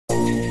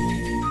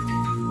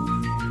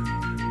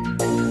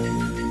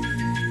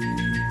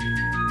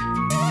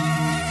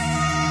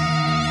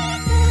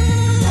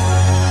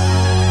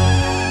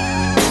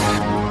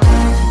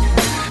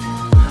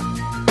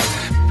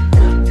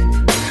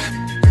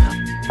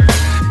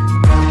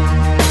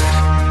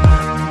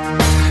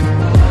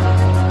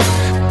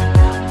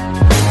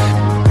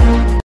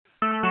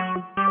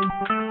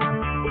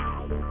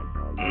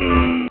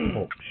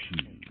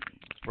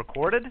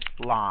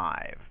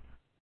live.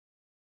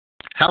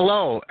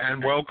 Hello,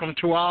 and welcome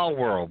to Our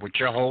World with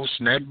your hosts,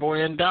 Ned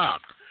Boy and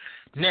Doc.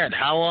 Ned,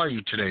 how are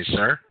you today,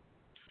 sir?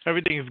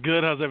 Everything is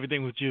good. How's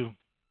everything with you?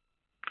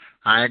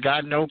 I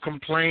got no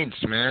complaints,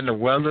 man. The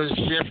weather's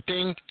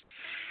shifting.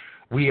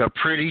 We are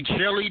pretty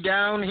chilly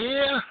down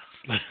here.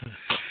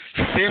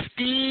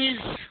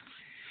 50s.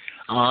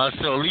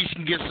 So at least you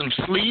can get some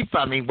sleep.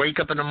 I mean, wake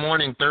up in the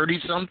morning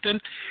 30-something.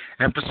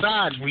 And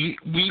besides,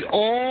 we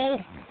all,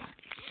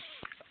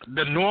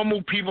 the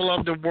normal people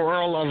of the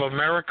world of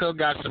America,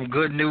 got some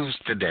good news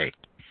today.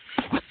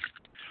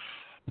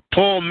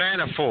 Paul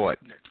Manafort,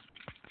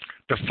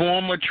 the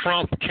former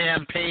Trump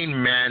campaign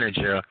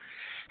manager,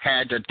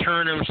 had to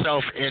turn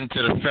himself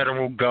into the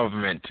federal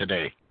government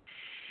today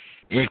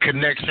in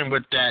connection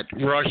with that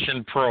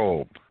Russian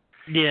probe.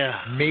 Yeah.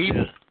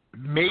 Maybe,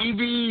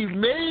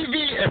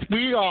 if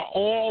we are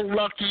all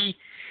lucky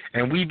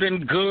and we've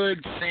been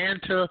good,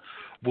 Santa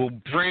will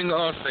bring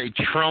us a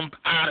Trump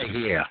out of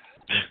here.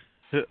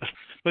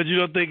 But you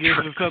don't think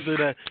it's something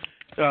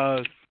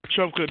that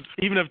Trump could,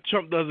 even if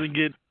Trump doesn't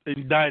get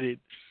indicted,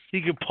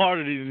 he could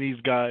pardon these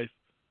guys?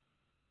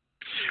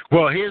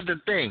 Well, here's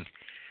the thing.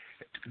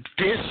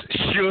 This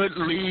should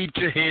lead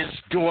to his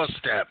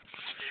doorstep.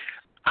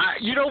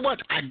 You know what?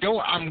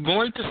 I'm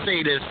going to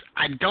say this.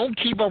 I don't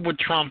keep up with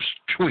Trump's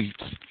tweets,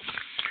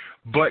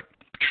 but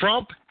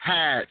Trump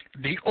had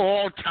the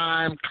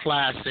all-time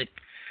classic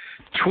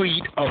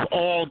tweet of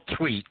all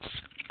tweets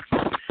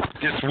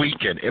this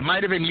weekend. It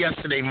might have been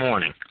yesterday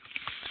morning.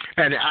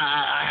 And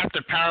I have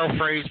to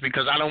paraphrase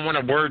because I don't want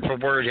to word for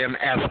word him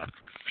ever.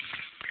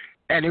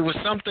 And it was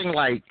something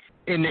like,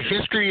 in the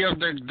history of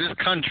this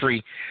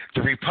country,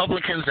 the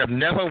Republicans have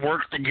never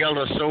worked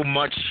together so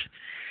much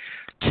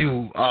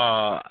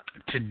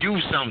to do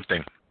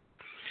something.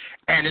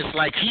 And it's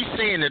like he's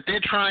saying that they're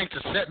trying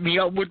to set me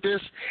up with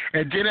this,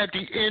 and then at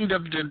the end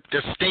of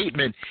the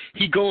statement,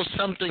 he goes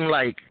something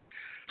like,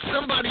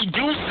 somebody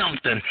do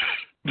something.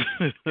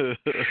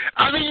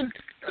 I mean,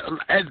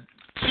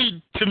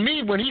 see, to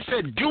me, when he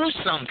said do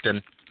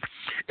something,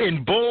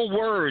 in bold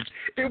words,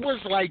 it was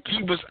like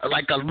he was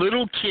like a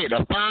little kid,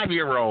 a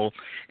 5-year-old,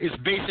 is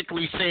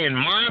basically saying,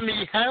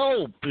 Mommy,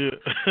 help. Yeah.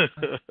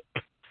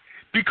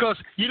 Because,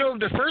 you know,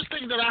 the first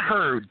thing that I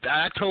heard,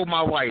 I told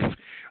my wife,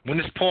 when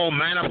this Paul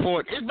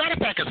Manafort, as a matter of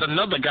fact, it's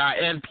another guy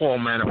and Paul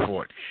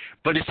Manafort,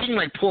 but it seemed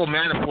like Paul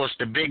Manafort's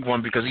the big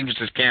one because he was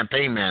his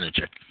campaign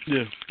manager.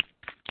 Yeah.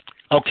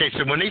 Okay,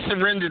 so when they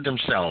surrendered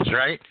themselves,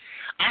 right,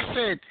 I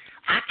said,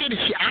 I could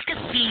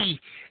see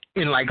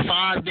in like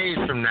 5 days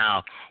from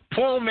now,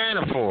 Paul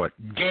Manafort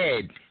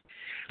dead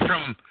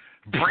from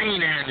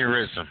brain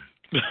aneurysm,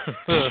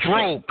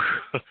 stroke,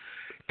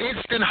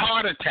 instant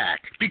heart attack,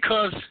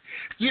 because,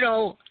 you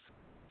know,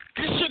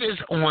 this shit is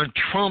on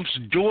Trump's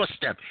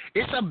doorstep.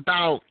 It's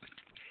about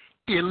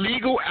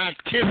illegal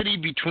activity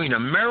between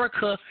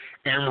America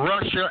and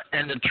Russia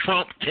and the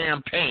Trump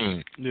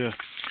campaign. Yeah.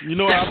 You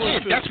know,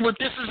 That's what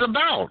this is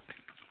about.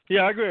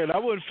 Yeah, I agree. And I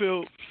wouldn't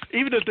feel,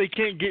 even if they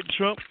can't get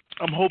Trump,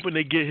 I'm hoping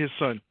they get his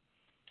son.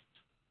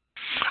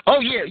 Oh,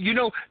 yeah, you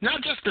know,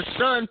 not just the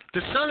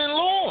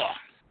son-in-law.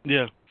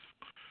 Yeah.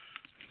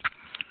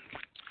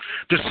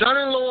 The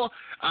son-in-law,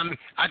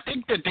 I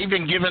think that they've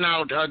been giving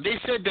out, they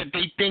said that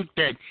they think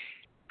that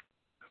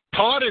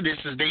part of this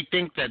is they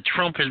think that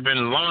Trump has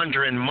been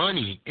laundering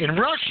money in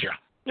Russia.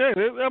 Yeah,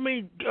 I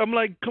mean, I'm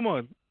like, come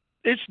on.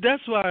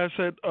 That's why I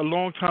said a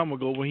long time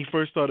ago when he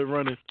first started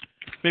running,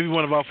 maybe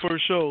one of our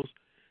first shows,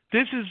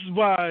 this is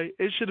why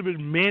it should have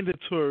been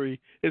mandatory,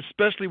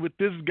 especially with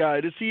this guy,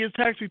 to see his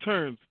tax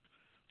returns.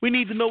 We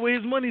need to know where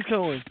his money's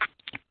going.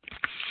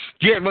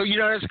 Yeah, well, you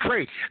know, that's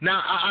great.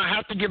 Now, I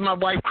have to give my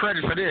wife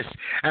credit for this.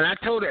 And I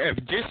told her if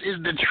this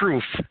is the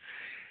truth,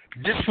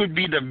 this would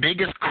be the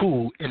biggest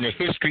coup in the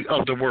history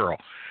of the world.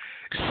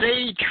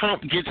 Say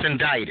Trump gets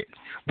indicted.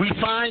 We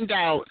find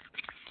out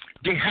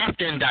they have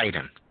to indict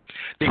him.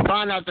 They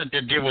find out that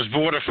there was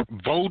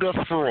voter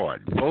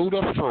fraud,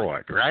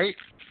 right?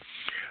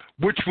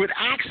 Which would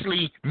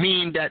actually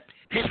mean that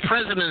his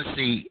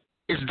presidency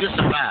is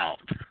disavowed.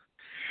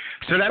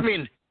 So that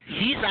means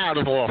he's out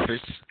of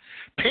office,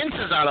 Pence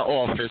is out of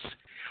office,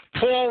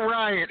 Paul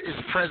Ryan is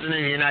president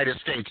of the United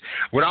States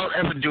without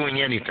ever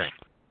doing anything.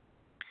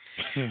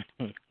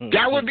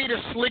 That would be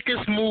the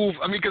slickest move.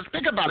 I mean, because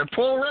think about it.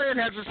 Paul Ryan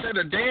hasn't said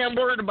a damn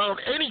word about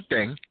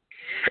anything.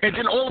 And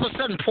then all of a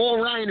sudden,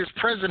 Paul Ryan is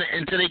president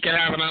until they can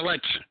have an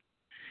election.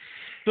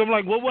 So I'm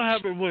like, what will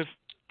happen with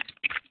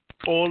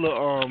all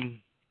the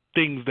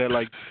things that,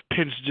 like,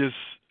 Pence just,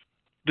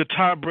 the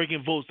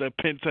time-breaking votes that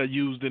Pence had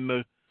used in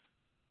the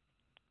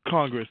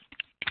Congress?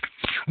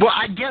 Well,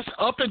 I guess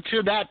up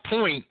until that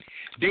point,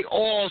 they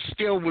all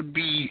still would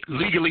be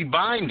legally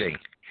binding.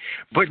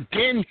 But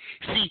then,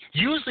 see,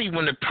 usually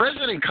when the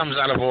president comes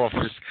out of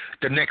office,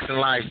 the next in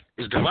line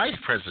is the vice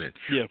president.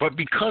 Yeah. But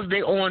because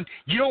they're on,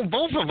 you don't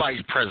vote for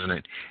vice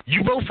president.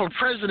 You vote for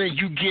president,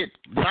 you get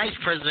vice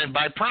president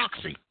by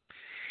proxy.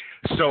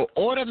 So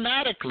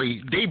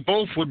automatically, they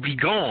both would be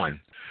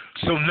gone.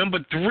 So number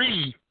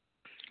 3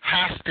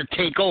 has to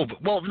take over.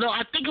 Well, no,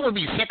 I think it would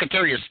be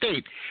Secretary of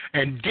State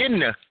and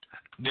then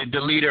the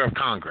leader of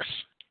Congress.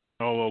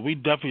 Oh, well, we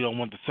definitely don't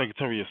want the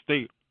Secretary of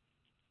State.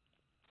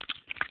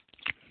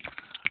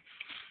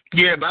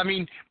 Yeah,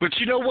 but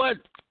you know what?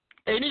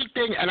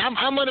 Anything, and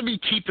I'm going to be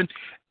keeping,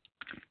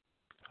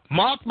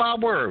 mark my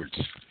words,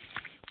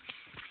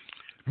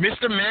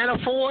 Mr.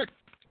 Manafort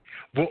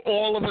will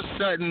all of a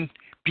sudden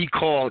be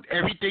called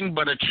everything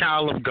but a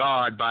child of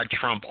God by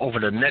Trump over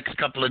the next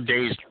couple of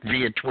days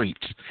via tweets.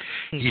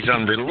 He's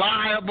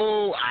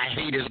unreliable. I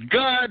hate his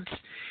guts.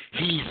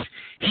 He's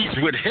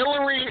with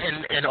Hillary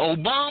and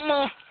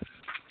Obama.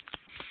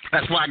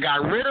 That's why I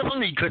got rid of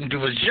him. He couldn't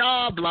do his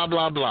job, blah,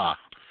 blah, blah.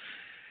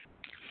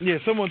 Yeah,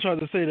 someone tried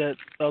to say that.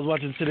 I was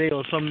watching today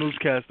on some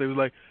newscast. They was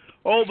like,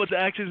 oh, but the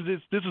actions,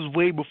 this is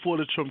way before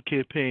the Trump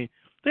campaign.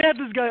 They had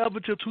this guy up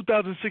until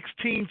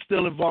 2016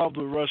 still involved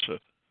with Russia.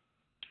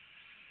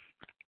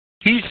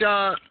 He's,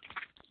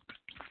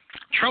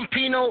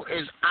 Trumpino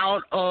is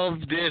out of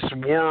this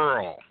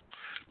world.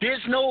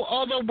 There's no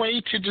other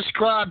way to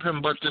describe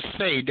him but to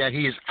say that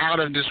he is out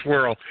of this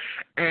world.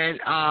 And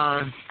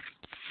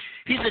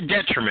he's a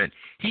detriment.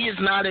 He is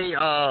not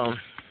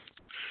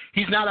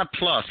he's not a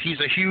plus. He's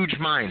a huge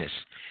minus.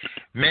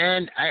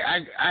 Man,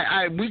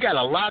 we got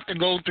a lot to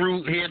go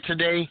through here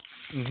today,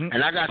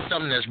 and I got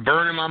something that's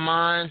burning my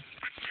mind.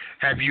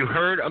 Have you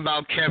heard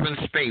about Kevin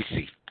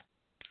Spacey?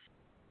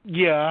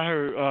 Yeah, I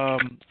heard,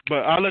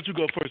 but I'll let you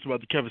go first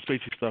about the Kevin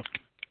Spacey stuff.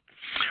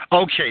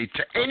 Okay,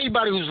 to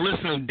anybody who's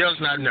listening who does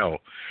not know,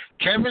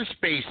 Kevin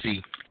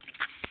Spacey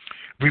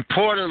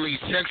reportedly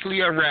sexually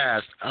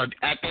harassed, at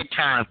that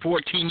time,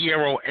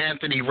 14-year-old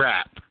Anthony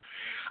Rapp.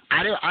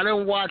 I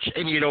don't watch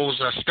any of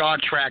those Star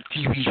Trek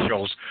TV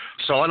shows,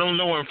 so I don't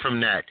know him from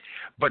that.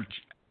 But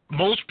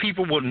most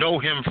people will know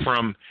him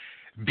from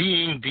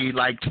being the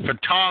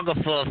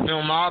photographer,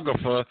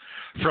 filmographer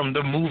from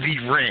the movie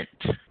Rent.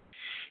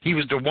 He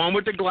was the one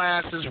with the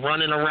glasses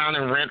running around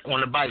in Rent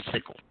on a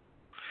bicycle.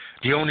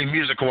 The only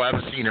musical I've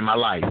ever seen in my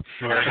life,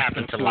 and I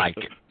happen to like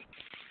it.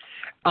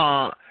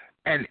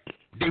 And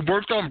they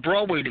worked on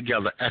Broadway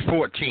together at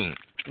 14.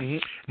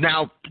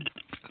 Now,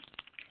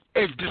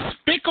 as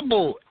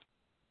despicable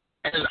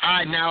as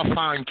I now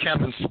find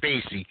Kevin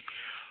Spacey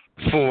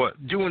for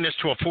doing this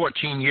to a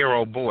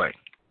 14-year-old boy,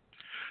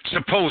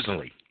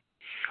 supposedly,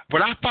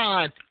 what I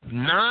find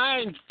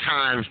 9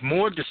 times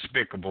more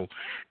despicable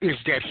is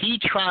that he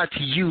tried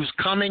to use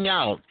coming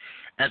out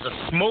as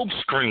a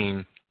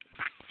smokescreen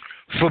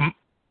for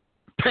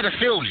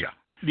pedophilia.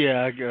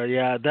 Yeah,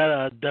 that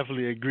I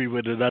definitely agree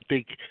with it. I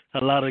think a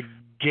lot of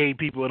gay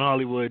people in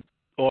Hollywood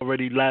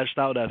already lashed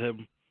out at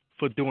him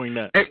for doing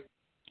that.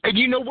 And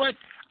you know what?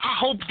 I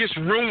hope this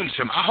ruins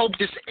him. I hope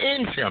this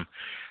ends him.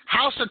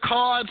 House of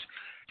Cards,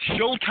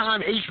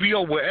 Showtime,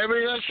 HBO, wherever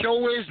that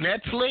show is,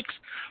 Netflix,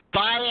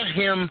 fire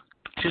him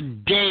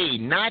today,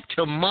 not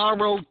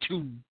tomorrow,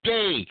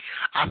 today.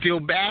 I feel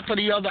bad for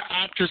the other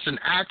actors and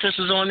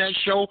actresses on that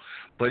show,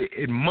 but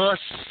it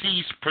must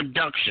cease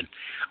production.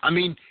 I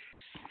mean,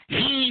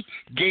 he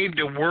gave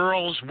the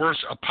world's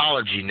worst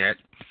apology, Net.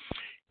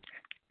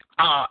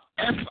 I'm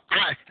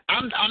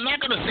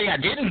not going to say I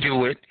didn't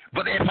do it,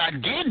 but if I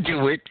did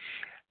do it,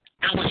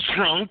 I was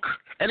drunk,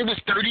 and it was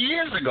 30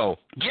 years ago.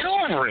 Get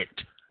over it.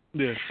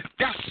 Yeah.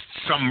 That's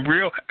some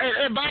real...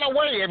 And by the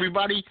way,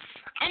 everybody,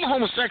 I'm a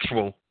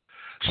homosexual,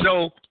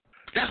 so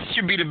that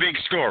should be the big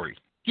story.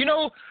 You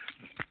know,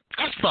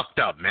 that's fucked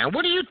up, man.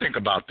 What do you think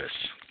about this?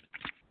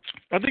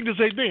 I think the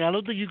same thing. I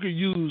don't think you could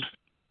use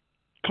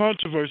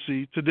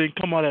controversy to then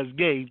come out as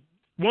gay.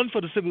 One,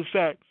 for the simple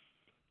fact,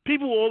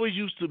 people always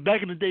used to,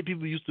 back in the day,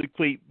 people used to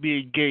equate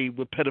being gay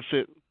with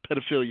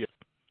pedophilia.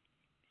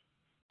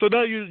 So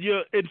now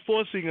you're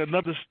enforcing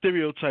another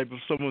stereotype of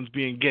someone's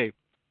being gay.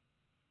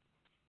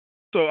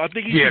 So I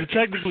think he should have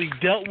technically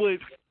dealt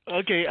with,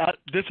 okay,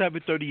 this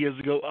happened 30 years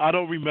ago. I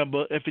don't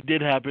remember. If it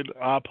did happen,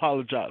 I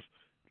apologize.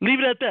 Leave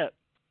it at that.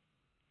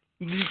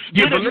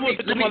 Yeah, but if you want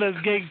to come out as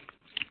gay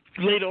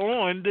later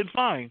on, then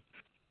fine.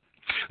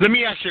 Let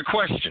me ask you a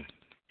question.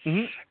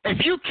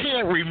 If you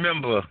can't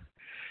remember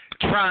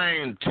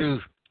trying to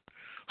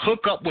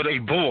hook up with a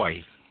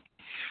boy,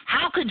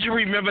 how could you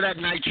remember that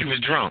night you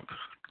was drunk?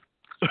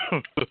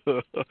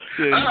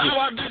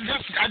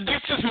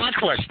 That's just my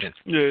question.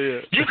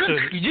 Yeah.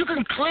 You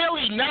can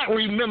clearly not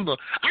remember.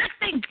 I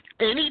think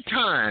any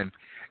time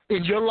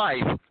in your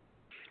life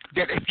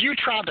that if you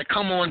tried to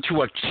come on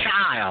to a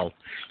child,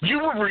 you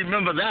would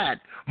remember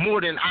that more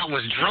than I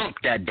was drunk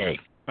that day.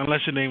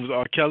 Unless your name was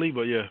R. Kelly,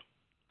 but yeah.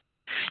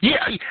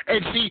 Yeah,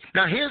 and see,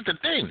 now here's the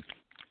thing.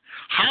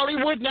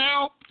 Hollywood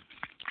now,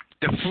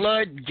 the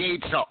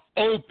floodgates are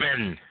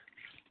open.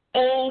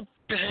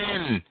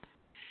 Open.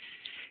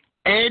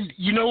 And,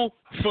 you know,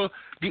 for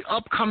the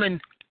upcoming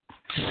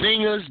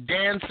singers,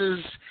 dancers,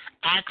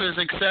 actors,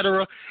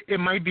 etc., it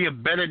might be a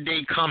better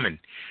day coming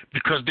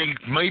because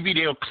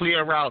they'll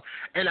clear out.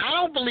 And I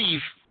don't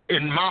believe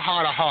in my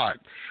heart of heart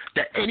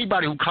that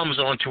anybody who comes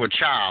on to a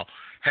child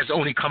has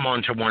only come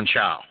on to one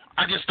child.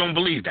 I just don't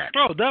believe that.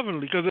 Oh,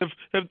 definitely. Because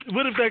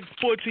what if that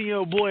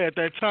 14-year-old boy at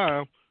that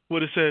time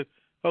would have said,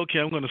 okay,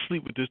 I'm going to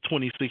sleep with this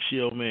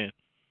 26-year-old man.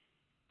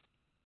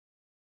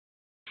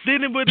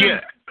 Then it would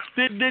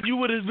then you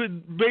would have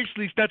been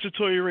basically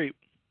statutory rape.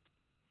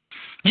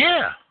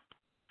 Yeah.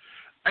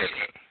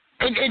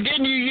 And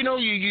then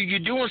you're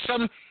doing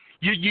something.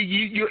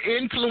 You're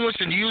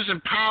influencing,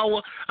 using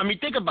power. I mean,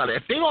 think about it.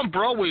 If they're on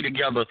Broadway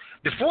together,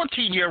 the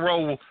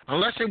 14-year-old,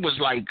 unless it was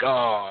like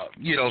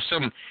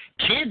some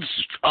kids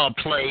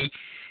play,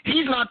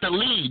 he's not the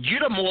lead. You're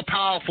the more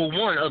powerful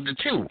one of the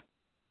two.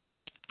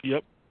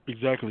 Yep,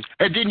 exactly.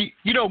 And then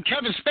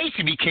Kevin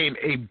Spacey became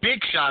a big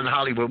shot in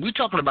Hollywood. We're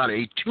talking about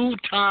a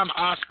 2-time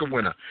Oscar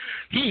winner.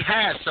 He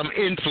has some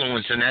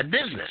influence in that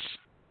business.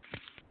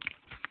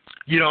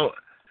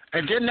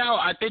 And then now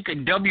I think a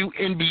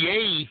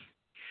WNBA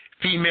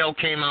female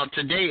came out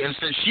today and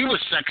said she was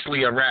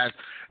sexually harassed,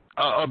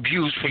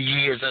 abused for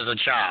years as a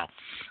child.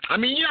 I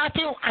mean, I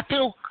feel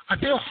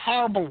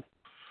horrible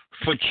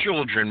for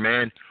children,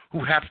 man,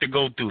 who have to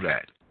go through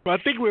that. Well,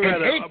 I think we're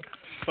at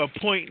a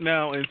point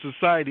now in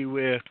society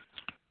where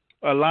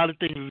a lot of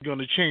things is going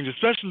to change,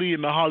 especially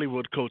in the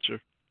Hollywood culture.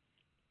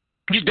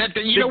 What?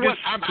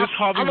 This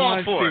Harvey I'm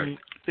all for Weinstein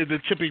is the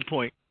tipping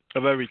point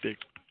of everything.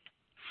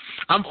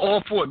 I'm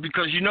all for it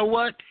because you know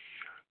what?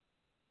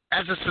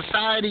 As a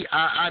society,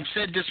 I've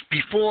said this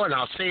before and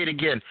I'll say it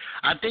again.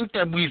 I think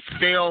that we've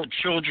failed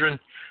children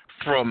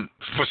for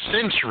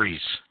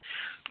centuries.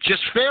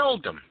 Just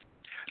failed them.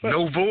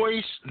 No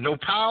voice, no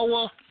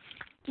power.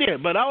 Yeah,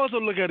 but I also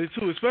look at it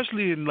too,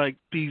 especially in like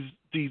the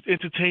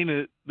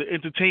entertainment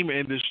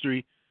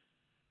industry.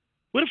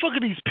 Where the fuck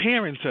are these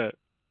parents at?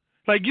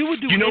 Like you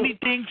would do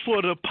anything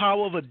for the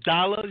power of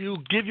 $1. You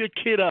give your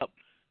kid up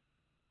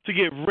to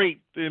get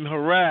raped and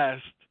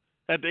harassed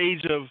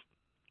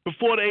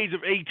before the age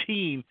of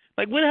 18.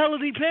 Like, where the hell are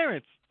these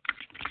parents?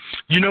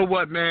 You know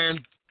what, man?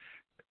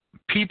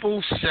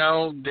 People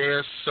sell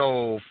their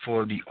soul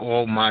for the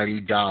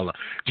almighty dollar.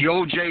 The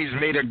OJs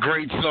made a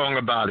great song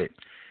about it.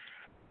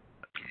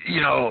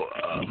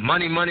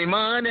 Money, money,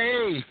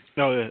 money.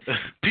 Oh, yeah.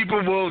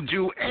 People will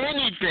do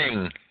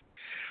anything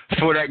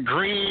for that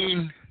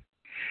green,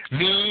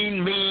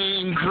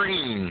 mean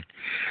green.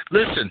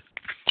 Listen,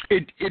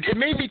 it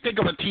made me think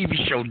of a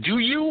TV show. Do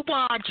you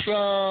watch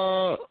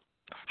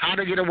How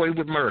to Get Away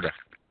with Murder?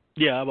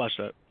 Yeah, I watched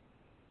that.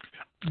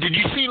 Did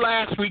you see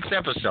last week's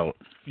episode?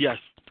 Yes.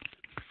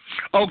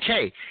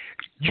 Okay,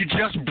 you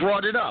just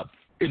brought it up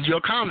in your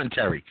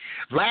commentary.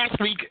 Last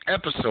week's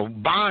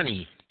episode,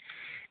 Bonnie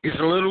is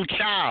a little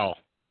child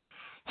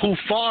who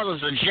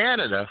fathers a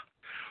janitor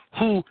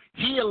who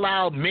he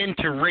allowed men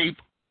to rape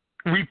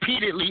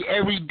repeatedly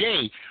every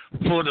day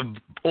for the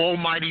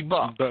almighty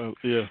buck.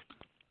 Yeah.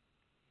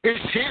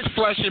 It's his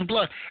flesh and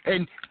blood.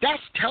 And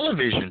that's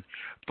television,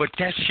 but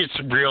that shit's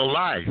real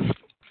life.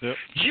 Yep.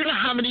 You know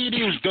how many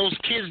of those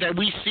kids that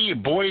we see,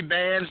 boy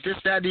bands, this,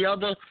 that, the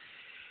other,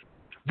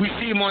 we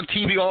see them on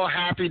TV all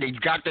happy. They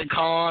got their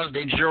cars,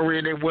 their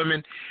jewelry, their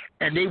women,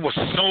 and they were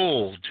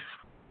sold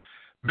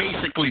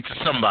basically to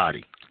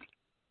somebody.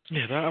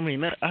 Yeah,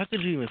 how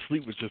could you even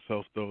sleep with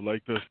yourself, though?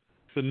 Like,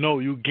 to know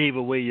you gave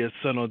away your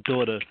son or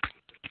daughter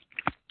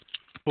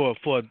for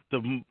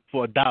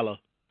 $1,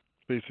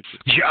 basically.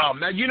 Yeah,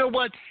 now, you know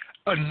what?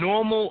 A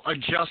normal,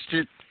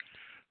 adjusted,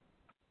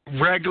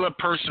 regular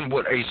person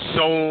with a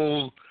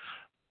soul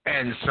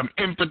and some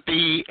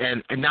empathy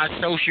and not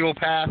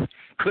sociopath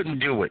couldn't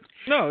do it.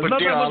 No, but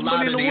there are a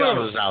lot of the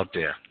others out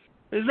there.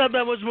 There's not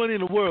that much money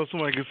in the world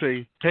somebody can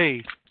say,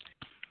 hey,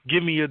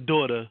 give me your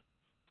daughter,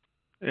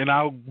 and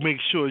I'll make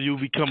sure you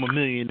become a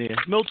millionaire.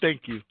 No,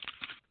 thank you.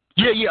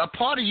 Yeah, a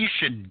part of you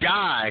should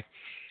die.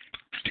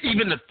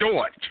 Even the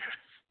thought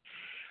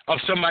of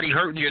somebody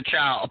hurting your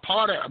child, a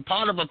part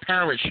of a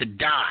parent should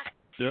die.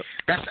 Yep.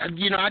 That's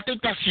I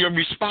think that's your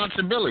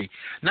responsibility,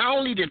 not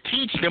only to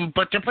teach them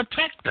but to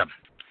protect them.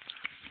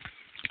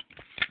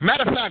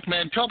 Matter of fact,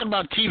 man, talking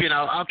about TV, and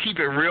I'll keep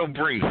it real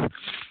brief.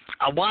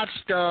 I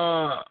watched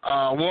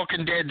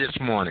Walking Dead this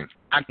morning.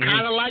 I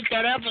kind of like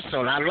that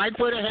episode. I like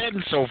where they're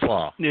heading so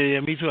far. Yeah,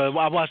 me too.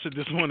 I watched it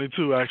this morning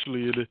too.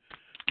 Actually,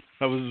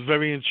 I was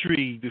very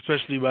intrigued,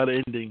 especially by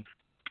the ending.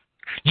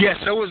 Yeah,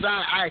 so was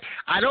I.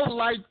 I don't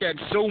like that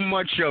so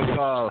much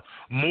of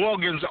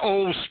Morgan's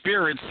old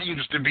spirit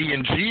seems to be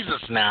in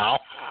Jesus now.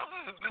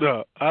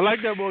 No, I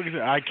like that Morgan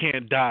said, "I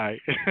can't die."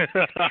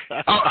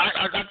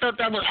 I thought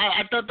that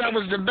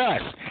was the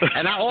best,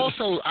 and I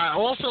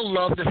also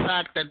love the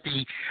fact that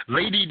the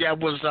lady that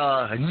was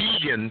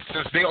Negan,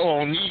 since they're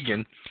all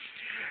Negan,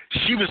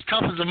 she was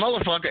tough as a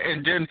motherfucker,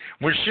 and then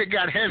when shit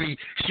got heavy,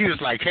 she was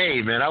like,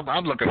 "Hey, man,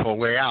 I'm looking for a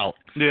way out."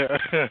 Yeah.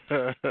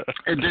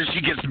 And then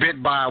she gets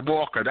bit by a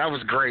walker. That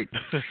was great.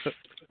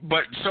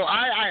 But so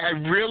I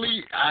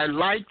really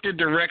like the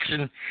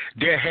direction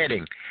they're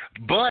heading,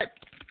 but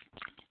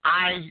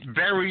I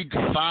buried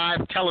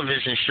 5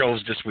 television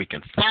shows this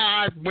weekend.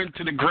 5 went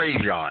to the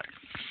graveyard,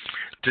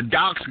 to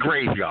Doc's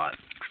graveyard.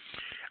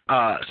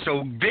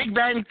 So Big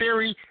Bang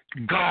Theory,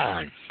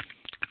 gone.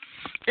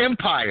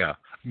 Empire,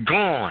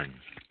 gone.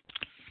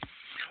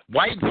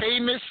 White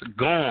Famous,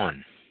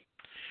 gone.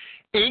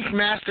 Ink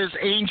Masters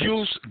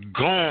Angels,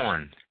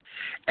 gone.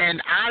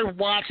 And I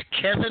watched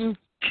Kevin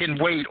Can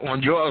Wait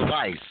on your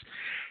advice.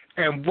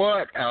 And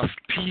what a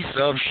piece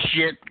of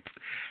shit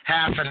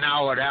half an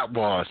hour that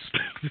was.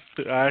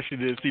 I actually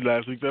didn't see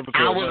last week's episode.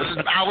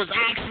 I was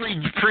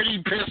actually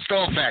pretty pissed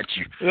off at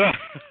you.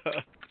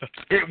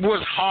 It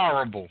was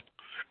horrible.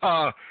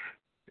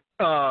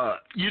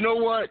 You know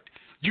what?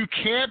 You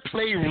can't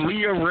play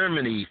Leah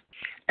Remini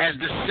as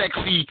the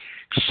sexy,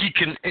 she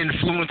can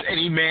influence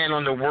any man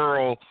on the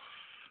world,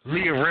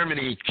 Leah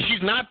Remini.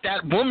 She's not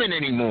that woman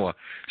anymore.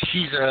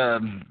 She's a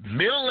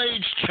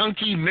middle-aged,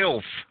 chunky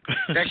MILF.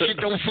 That shit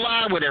don't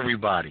fly with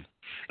everybody.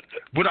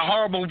 With a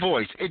horrible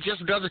voice. It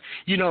just doesn't,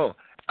 it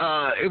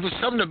was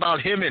something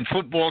about him and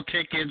football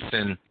tickets,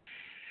 and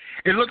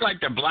it looked like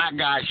the black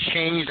guys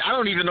changed. I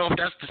don't even know if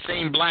that's the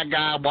same black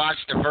guy I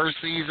watched the first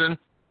season.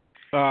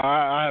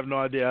 I have no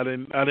idea. I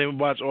didn't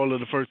watch all of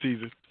the first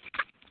season.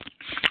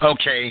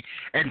 Okay,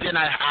 and then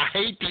I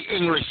hate the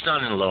English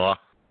son-in-law.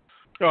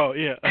 Oh,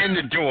 yeah. And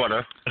the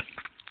daughter.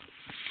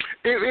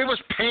 It was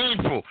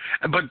painful.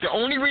 But the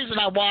only reason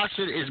I watched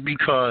it is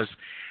because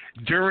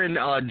during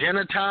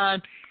dinner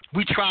time,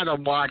 we try to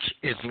watch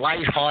as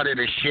lighthearted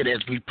as shit as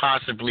we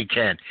possibly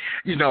can.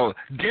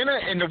 Dinner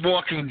and The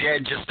Walking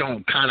Dead just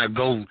don't kind of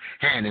go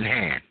hand in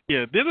hand.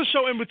 Yeah, there's a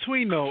show in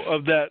between, though,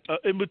 of that. I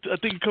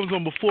think it comes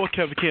on before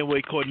Kevin Can't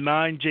Wait, called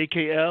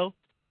 9JKL.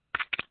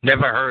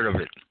 Never heard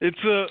of it.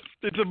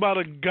 It's about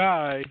a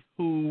guy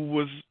who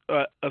was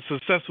a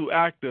successful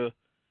actor,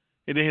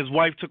 and then his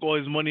wife took all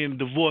his money in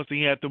the divorce, and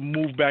he had to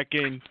move back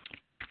in.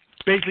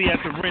 Basically, he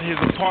had to rent his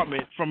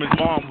apartment from his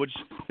mom, which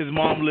his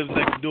mom lives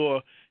next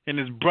door, and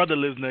his brother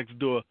lives next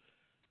door.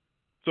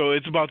 So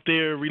it's about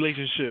their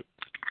relationship.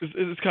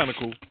 It's kind of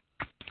cool.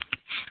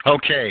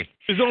 Okay.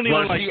 It's only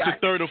on the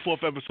third or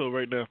fourth episode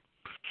right now.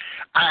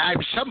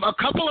 A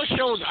couple of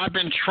shows I've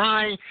been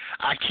trying.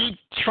 I keep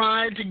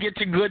trying to get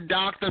to Good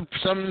Doctor.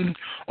 Something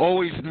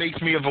always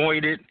makes me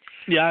avoid it.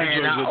 Yeah, I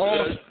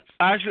enjoy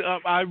Actually,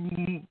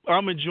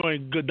 I'm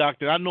enjoying Good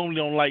Doctor. I normally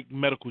don't like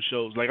medical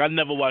shows. Like I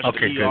never watched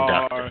the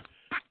ER.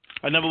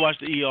 I never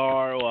watched the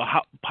ER or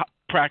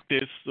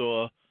Practice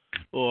or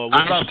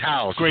I loved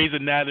House. Grey's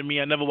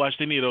Anatomy. I never watched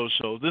any of those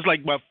shows. This is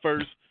like my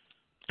first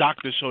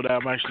doctor show that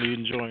I'm actually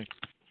enjoying.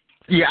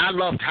 Yeah, I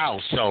loved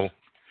House.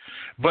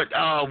 But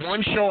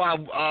one show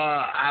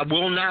I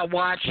will not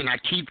watch, and I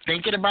keep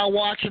thinking about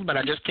watching, but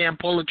I just can't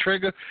pull the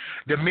trigger.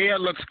 The Mayor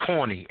looks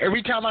corny.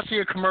 Every time I see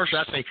a commercial,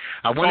 I say,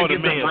 I want to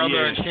give the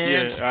brother a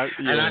chance.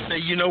 And I say,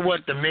 you know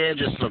what? The Mayor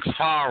just looks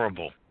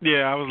horrible.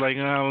 Yeah, I was like,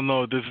 I don't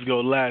know if this is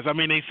going to last. I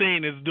mean, they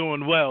saying it's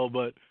doing well,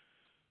 but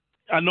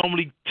I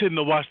normally tend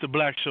to watch the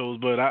black shows,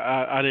 but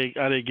I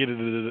didn't get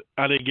it.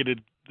 I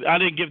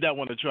didn't give that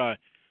one a try.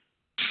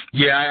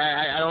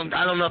 Yeah, I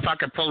don't know if I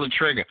could pull the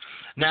trigger.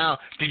 Now,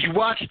 did you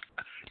watch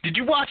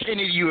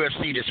any of the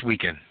UFC this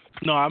weekend?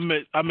 No, I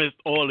missed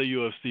all the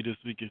UFC this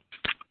weekend.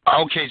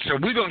 Okay, so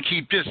we're gonna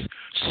keep this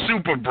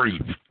super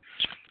brief.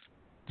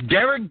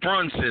 Derek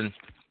Brunson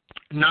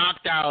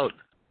knocked out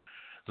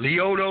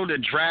Lyoto the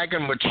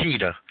Dragon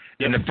Machida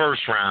in the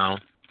first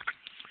round.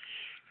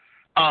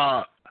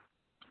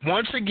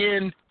 Once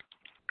again,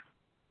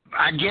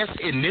 I guess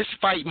in this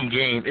fighting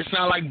game, it's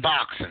not like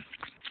boxing.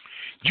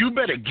 You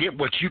better get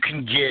what you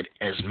can get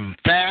as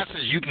fast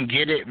as you can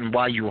get it and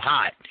while you're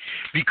hot.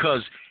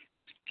 Because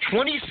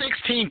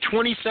 2016,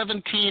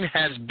 2017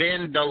 has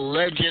been the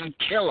legend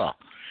killer.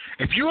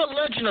 If you're a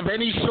legend of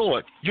any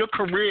sort, your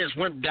careers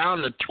went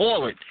down the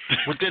toilet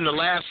within the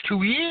last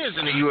 2 years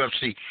in the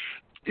UFC.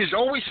 There's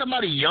always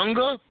somebody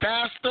younger,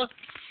 faster.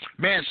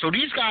 Man, so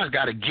these guys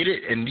got to get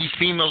it, and these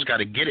females got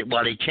to get it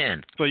while they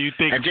can. So you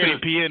think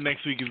PN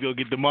next week is going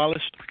to get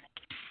demolished?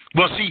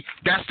 Well, see,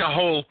 that's a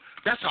whole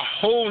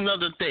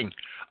nother thing.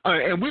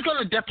 And we're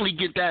going to definitely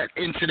get that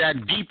into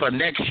that deeper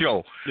next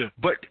show. Yeah.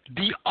 But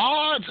the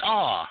odds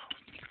are,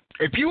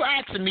 if you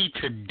ask me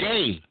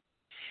today,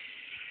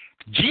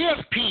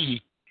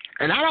 GSP,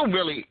 and I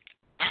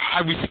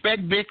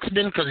respect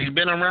Bixby because he's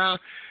been around.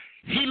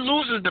 He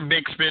loses to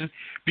Bixby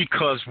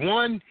because,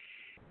 one,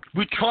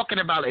 we're talking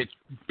about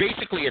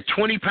basically a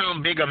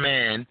 20-pound bigger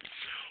man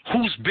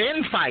who's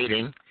been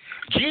fighting.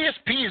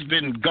 GSP has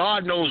been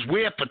God knows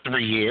where for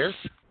 3 years.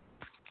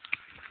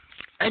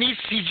 And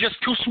he's just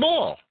too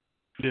small.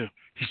 Yeah.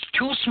 He's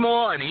too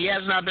small, and he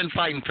has not been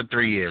fighting for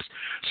 3 years.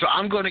 So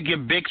I'm going to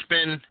give Big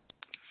Spin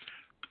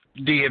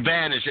the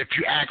advantage if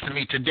you ask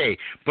me today.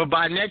 But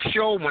by next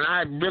show, when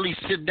I really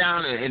sit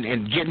down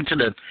and get into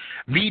the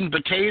meat and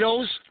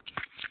potatoes,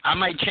 I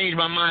might change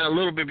my mind a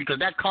little bit because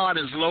that card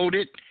is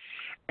loaded.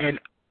 And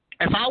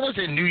if I was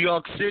in New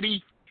York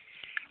City,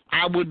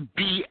 I would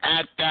be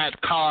at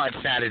that card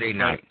Saturday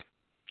night.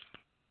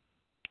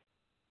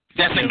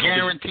 That's a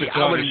guarantee.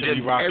 I would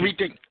do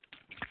everything.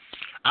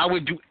 I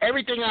would do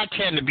everything I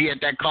can to be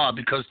at that card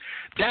because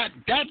there's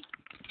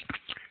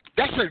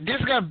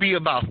gonna be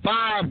about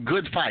 5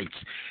 good fights.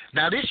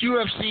 Now this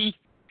UFC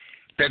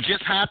that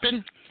just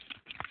happened,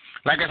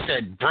 like I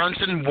said,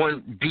 Brunson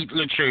beat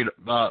Lachey,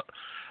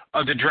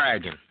 the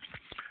Dragon.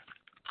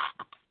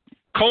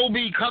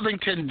 Colby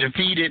Covington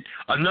defeated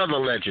another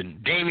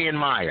legend, Damian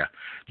Maia.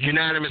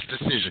 Unanimous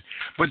decision.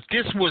 But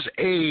this was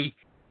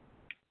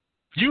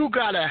you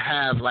got to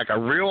have like a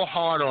real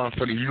hard-on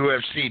for the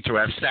UFC to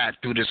have sat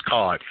through this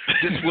card.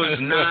 This was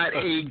not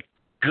a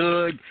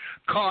good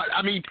card.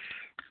 I mean,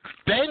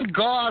 thank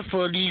God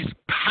for these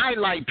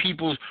highlight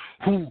people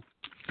who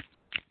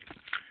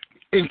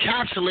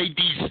encapsulate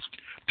these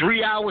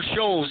 3-hour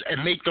shows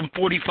and make them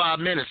 45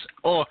 minutes.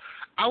 Or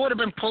I would have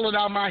been pulling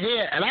out my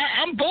hair, and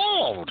I'm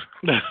bald.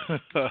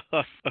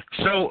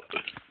 So,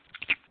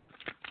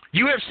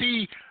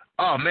 UFC,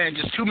 oh, man,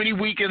 just too many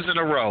weekends in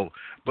a row.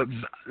 But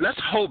let's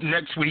hope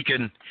next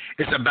weekend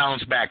it's a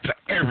bounce back for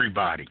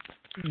everybody.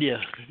 Yeah.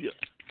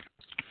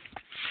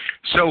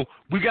 So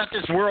we got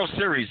this World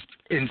Series,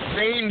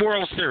 insane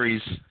World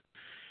Series.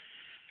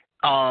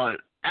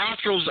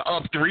 Astros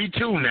up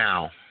 3-2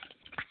 now.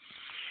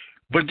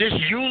 But this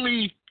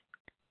Yuli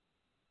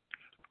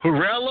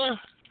Hurella,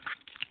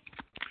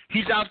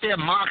 he's out there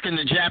mocking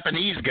the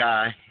Japanese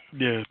guy.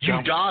 Yeah.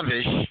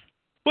 Darvish.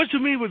 What you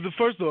mean with the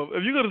first off,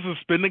 if you're going to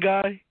suspend the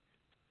guy,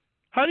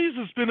 how do you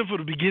suspend him for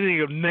the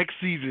beginning of next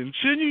season?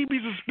 Shouldn't he be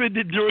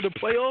suspended during the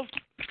playoffs?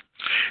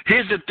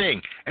 Here's the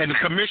thing, and the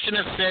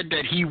commissioner said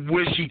that he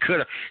wished he could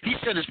have. He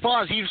said as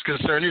far as he was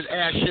concerned, his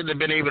ass shouldn't have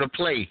been able to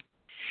play.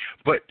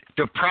 But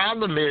the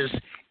problem is,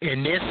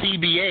 in their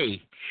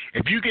CBA,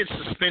 if you get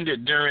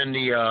suspended during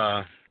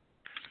the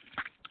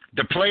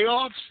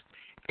playoffs,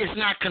 it's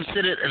not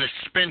considered a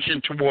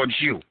suspension towards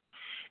you.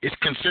 It's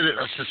considered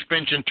a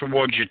suspension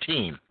towards your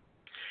team.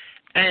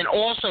 And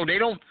also,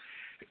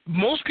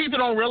 most people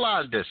don't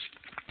realize this.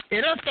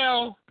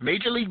 NFL,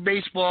 Major League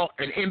Baseball,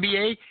 and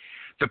NBA,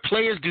 the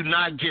players do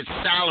not get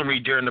salary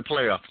during the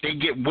playoffs. They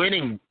get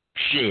winning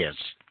shares.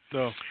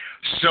 No.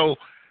 So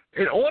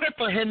in order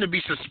for him to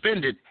be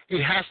suspended,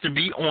 it has to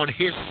be on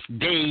his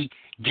day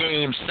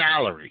game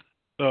salary.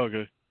 Oh,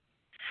 okay.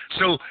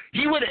 So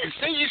he would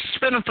say you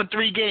suspend him for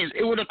 3 games,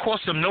 it would have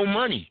cost him no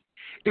money.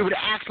 It would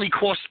actually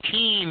cost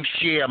team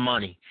share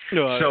money.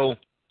 No, so,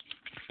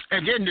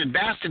 and then the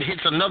bastard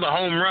hits another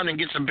home run and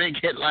gets a big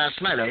hit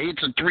last night. He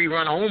hits a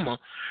 3-run homer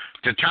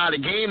to tie the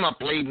game up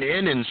late in the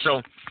inning.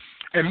 So,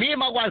 and me and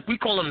my wife, we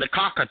call him the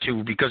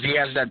cockatoo because he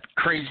has that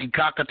crazy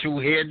cockatoo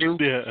hairdo.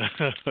 Yeah.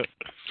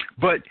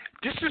 But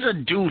this is a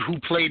dude who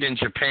played in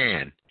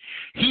Japan.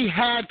 He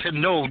had to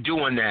know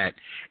doing that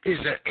is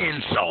an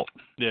insult.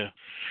 Yeah.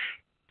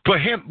 For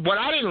him, what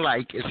I didn't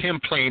like is him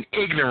playing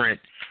ignorant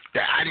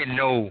that I didn't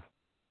know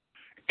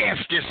F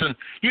this. And,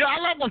 I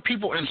love when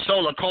people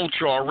insult a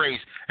culture or race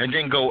and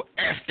then go,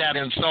 F that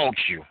insults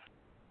you.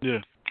 Yeah.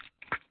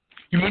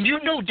 When you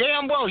know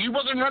damn well he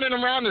wasn't running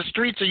around the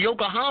streets of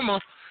Yokohama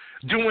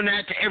doing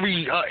that to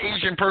every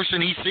Asian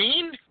person he's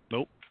seen.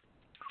 Nope.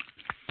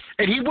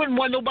 And he wouldn't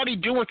want nobody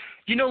doing,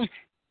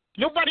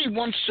 nobody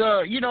wants,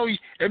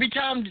 every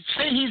time,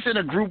 say he's in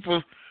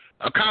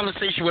a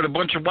conversation with a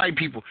bunch of white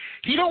people,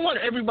 he don't want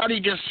everybody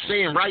just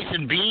saying rice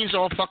and beans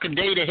all fucking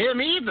day to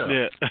him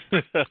either. Yeah.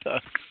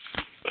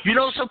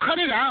 So cut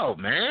it out,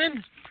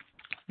 man.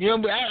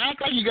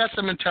 Act like you got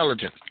some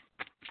intelligence.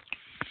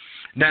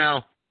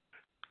 Now,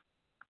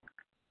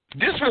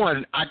 this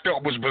one I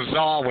thought was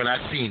bizarre when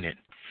I seen it.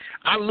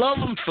 I love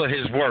him for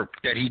his work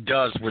that he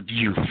does with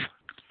youth.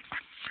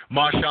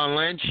 Marshawn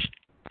Lynch.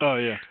 Oh,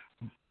 yeah.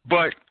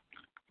 But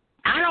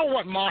I don't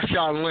want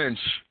Marshawn Lynch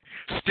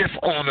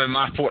stiff-arming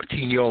my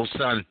 14-year-old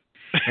son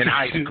in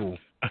high school.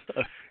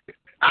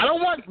 I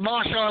don't want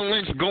Marshawn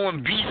Lynch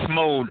going beast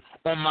mode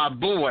on my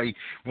boy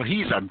when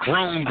he's a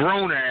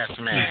grown-ass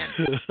man.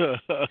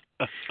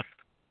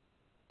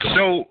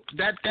 So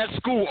that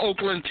school,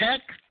 Oakland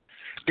Tech,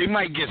 they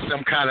might get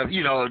some kind of,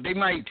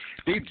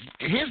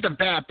 here's the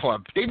bad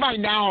part. They might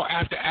now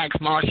have to ask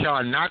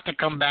Marshawn not to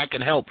come back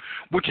and help,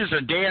 which is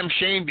a damn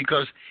shame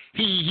because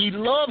he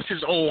loves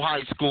his old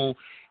high school.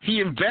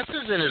 He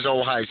invests in his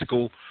old high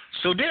school.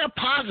 So there are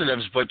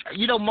positives, but,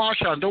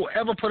 Marshawn, don't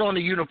ever put on a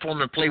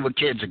uniform and play with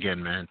kids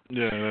again, man.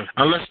 Yeah.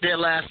 Unless their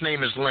last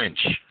name is Lynch.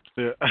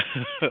 Yeah.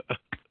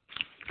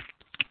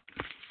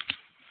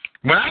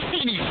 When I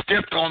seen he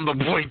stepped on the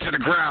boy to the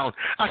ground,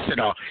 I said,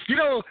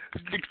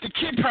 the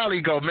kid probably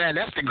go, man,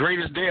 that's the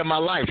greatest day of my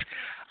life.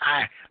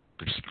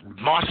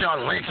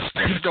 Marshawn Lynch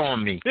stepped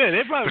on me. Yeah,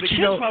 the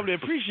kids probably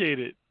appreciate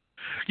it.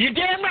 You're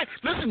damn right.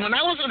 Listen, when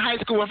I was in high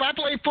school, if I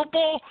played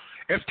football,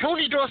 if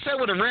Tony Dorsett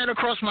would have ran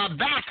across my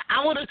back,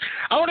 I would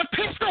have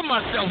pissed on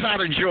myself out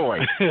of joy.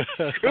 It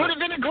would have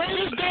been the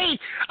greatest day.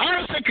 I would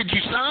have said, could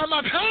you sign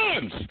my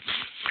pants?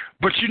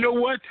 But you know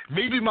what?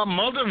 Maybe my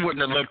mother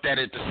wouldn't have looked at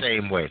it the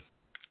same way.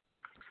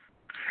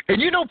 And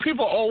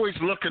people are always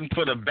looking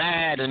for the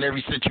bad in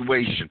every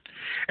situation.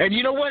 And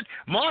you know what?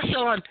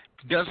 Marshawn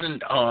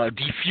doesn't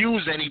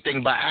diffuse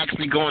anything by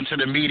actually going to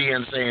the media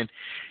and saying,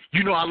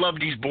 I love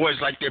these boys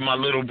like they're my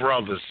little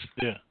brothers.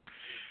 Yeah.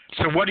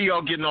 So what are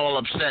y'all getting all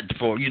upset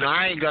for?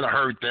 I ain't going to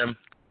hurt them.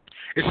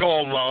 It's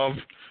all love.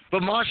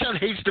 But Marshawn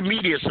hates the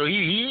media, so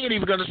he ain't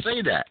even going to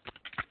say that.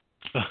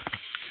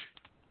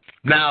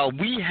 Now,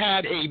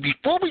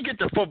 before we get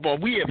to football,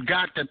 we have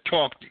got to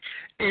talk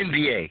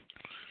NBA.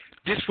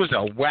 this was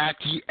a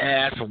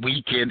wacky-ass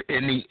weekend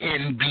in the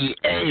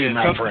NBA,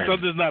 my friend.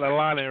 Something's not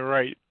aligning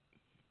right.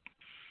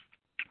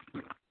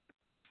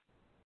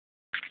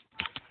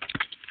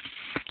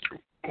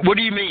 What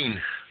do you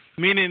mean?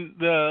 Meaning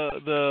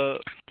the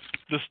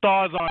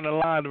stars aren't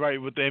aligned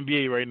right with the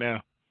NBA right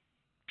now.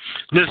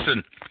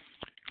 Listen,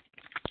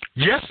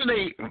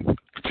 yesterday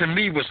to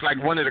me was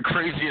like one of the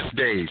craziest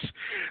days.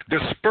 The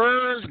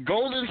Spurs,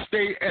 Golden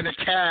State, and the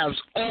Cavs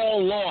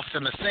all lost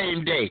in the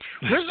same day.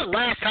 When's the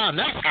last time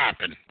that's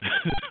happened?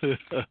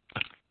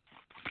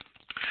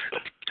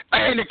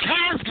 And the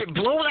Cavs get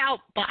blown out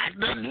by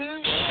the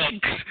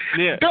Knicks.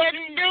 Yeah. The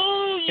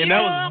New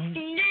York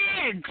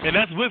Knicks. And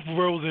that's with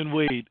Rose and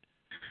Wade.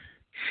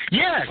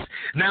 Yes.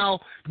 Now,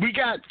 we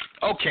got,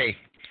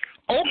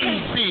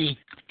 OKC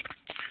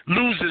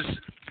loses,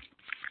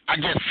 I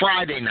guess,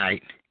 Friday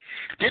night.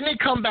 Then they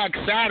come back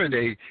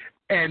Saturday,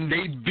 and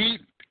they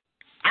beat,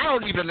 I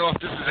don't even know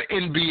if this is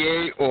an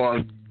NBA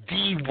or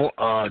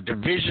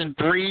Division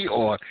III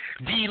or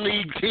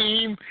D-League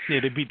team. Yeah,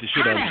 they beat the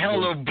shit out of them. How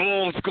the hell the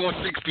Bulls score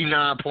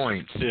 69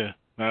 points? Yeah,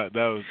 that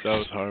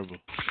was horrible.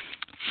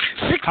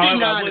 69.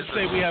 However, I would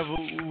say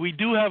we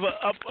do have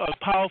a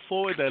power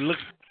forward that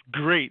looks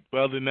great, but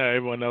other than that,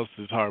 everyone else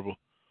is horrible.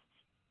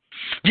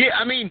 Yeah,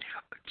 I mean,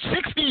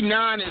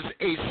 69 is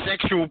a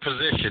sexual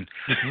position,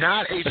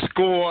 not a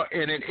score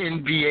in an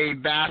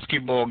NBA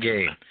basketball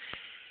game.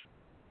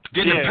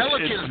 Did the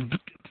Pelicans...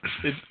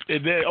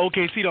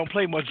 OKC don't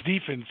play much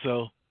defense,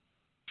 so...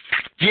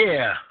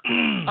 Yeah.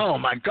 Oh,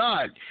 my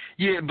God.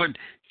 Yeah, but,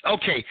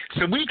 okay,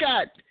 so we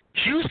got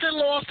Houston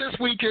lost this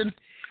weekend,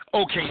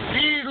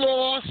 OKC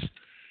lost,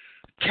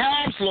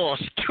 Cavs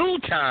lost 2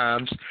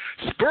 times,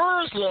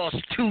 Spurs lost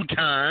 2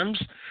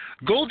 times,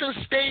 Golden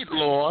State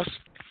lost,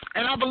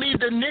 and I believe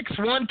the Knicks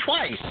won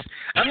twice.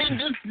 I mean,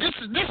 this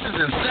is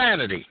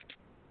insanity.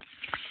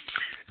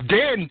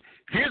 Then,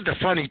 here's the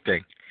funny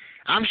thing.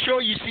 I'm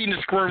sure you've seen the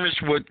skirmish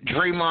with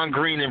Draymond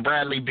Green and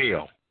Bradley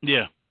Beal.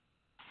 Yeah.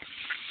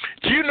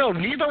 Do you know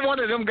neither one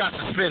of them got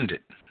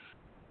suspended?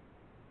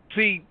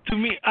 See, to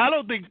me, I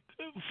don't think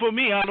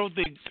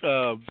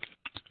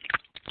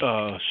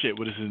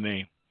what is his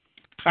name?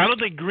 I don't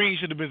think Green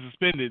should have been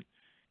suspended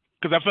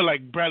because I feel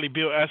like Bradley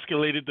Beal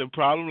escalated the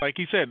problem. Like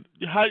he said,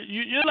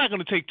 you're not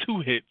going to take 2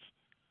 hits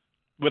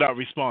without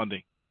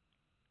responding.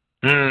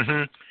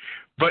 Mm-hmm.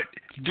 But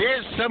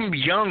there's some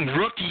young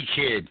rookie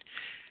kid,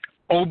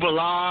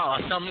 Ourworld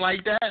or something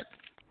like that.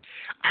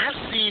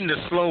 I've seen the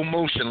slow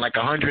motion like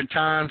 100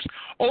 times.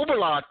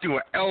 Ourworld threw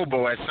an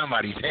elbow at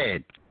somebody's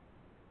head,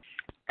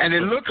 and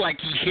it looked like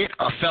he hit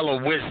a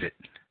fellow wizard.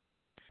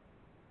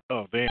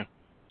 Oh, damn.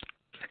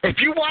 If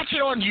you watch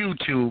it on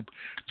YouTube,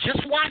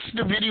 just watch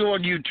the video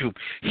on YouTube.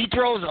 He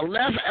throws a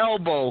left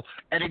elbow,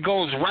 and it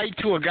goes right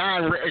to a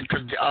guy,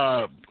 because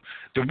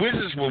the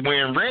Wizards were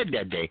wearing red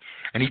that day,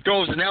 and he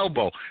throws an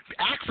elbow.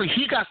 Actually,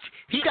 he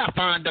got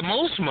fined the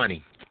most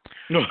money.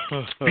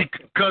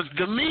 Because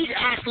the league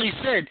actually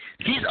said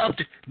he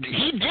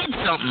did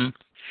something,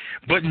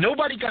 but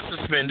nobody got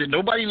suspended.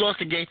 Nobody lost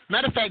the game.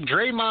 Matter of fact,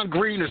 Draymond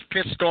Green is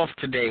pissed off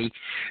today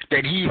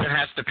that he even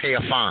has to pay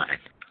a fine.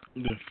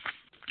 Yeah.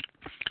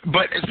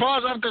 But as far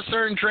as I'm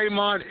concerned,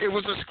 Draymond, it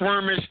was a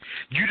skirmish.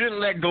 You didn't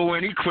let go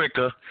any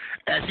quicker.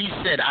 As he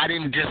said, I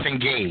didn't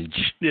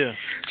disengage. Yeah.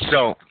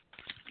 So,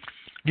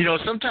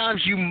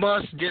 sometimes you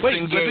must disengage.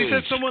 Wait, but they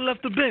said someone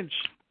left the bench.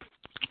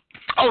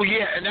 Oh,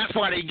 yeah, and that's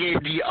why they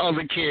gave the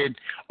other kid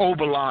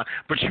Oberlin.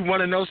 But you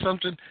want to know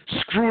something?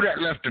 Screw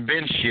that left the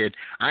bench shit.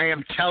 I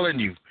am telling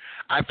you,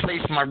 I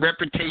placed my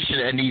reputation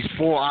in these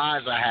 4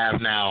 eyes I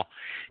have now.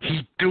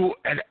 He threw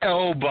an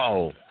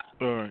elbow.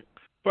 All right.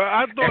 But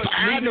I thought if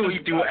I knew he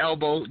threw an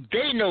elbow,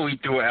 they know he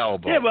threw an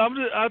elbow. Yeah, but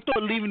I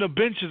thought leaving the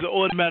bench is an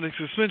automatic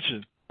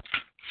suspension.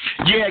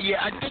 Yeah,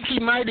 I think he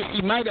might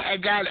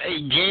have got a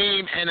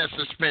game and a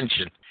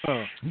suspension.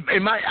 Oh.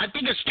 I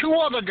think it's 2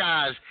 other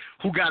guys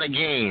who got a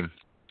game.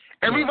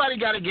 Everybody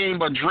got a game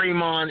but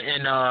Draymond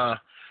and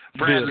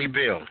Bradley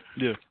Beal.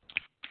 Yeah.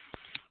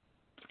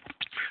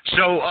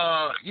 So,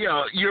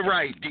 you're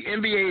right. The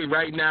NBA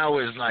right now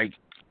is like,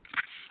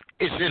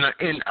 it's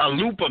in a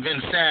loop of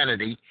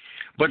insanity.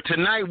 But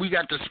tonight we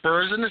got the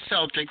Spurs and the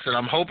Celtics, and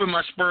I'm hoping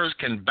my Spurs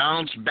can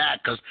bounce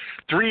back because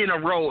 3 in a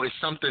row is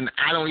something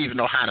I don't even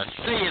know how to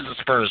say as a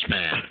Spurs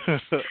fan.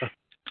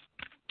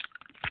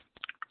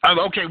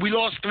 Okay, we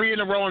lost 3 in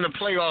a row in the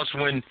playoffs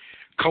when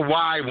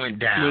Kawhi went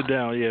down. Went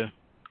down, yeah.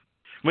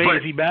 Wait,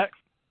 is he back?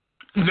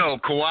 No,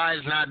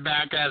 Kawhi's not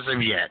back as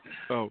of yet.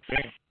 Oh,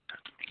 damn.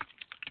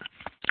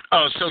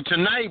 Oh, so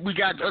tonight we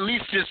got at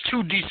least just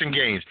 2 decent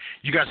games.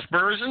 You got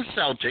Spurs and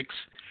Celtics.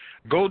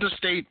 Golden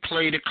State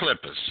play the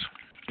Clippers.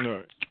 All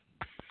right.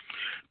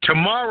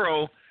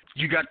 Tomorrow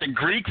you got the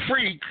Greek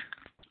Freak,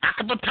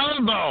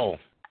 Akapatumbo.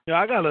 Yeah,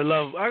 I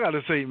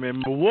gotta say,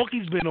 man,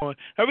 Milwaukee's been on.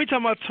 Every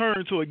time I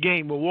turn to a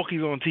game,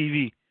 Milwaukee's on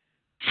TV.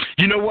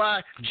 You know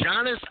why?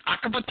 Giannis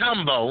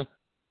Akapatumbo,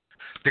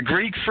 the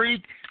Greek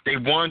Freak, they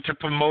want to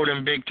promote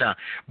him big time.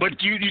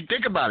 But you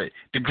think about it.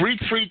 The Greek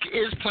Freak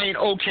is playing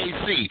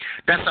OKC.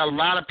 That's a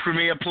lot of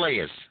premier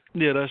players.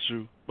 Yeah, that's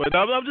true. But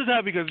I'm just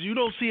happy because you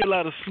don't see a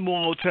lot of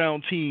small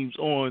town teams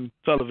on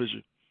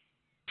television.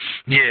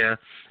 Yeah.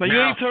 Like, you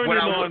ain't turning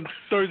on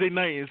Thursday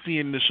night and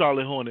seeing the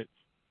Charlotte Hornets.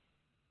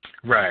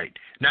 Right.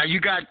 Now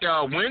you got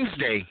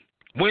Wednesday,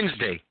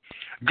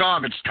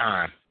 garbage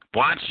time.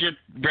 Watch your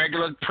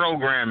regular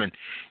programming.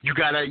 You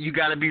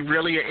gotta be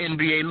really an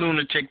NBA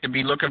lunatic to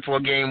be looking for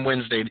a game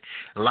Wednesday.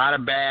 A lot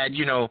of bad,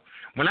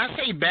 when I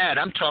say bad,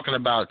 I'm talking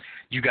about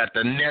you got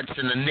the Nets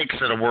and the Knicks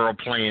of the world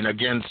playing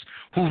against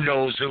who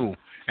knows who,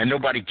 and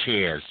nobody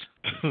cares.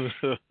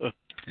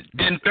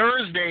 Then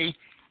Thursday,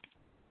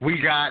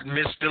 we got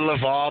Mr.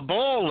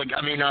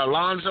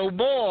 Alonzo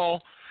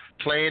Ball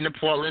playing the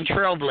Portland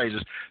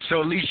Trailblazers.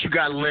 So at least you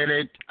got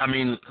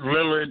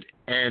Lillard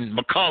and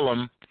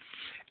McCollum,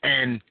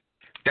 and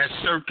that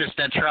circus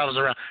that travels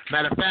around.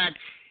 Matter of fact,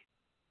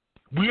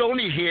 we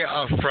only hear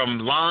from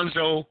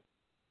LeVar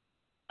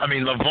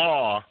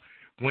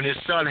when his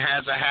son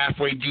has a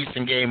halfway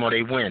decent game or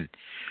they win.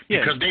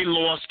 Yeah. Because they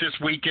lost this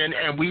weekend,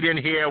 and we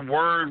didn't hear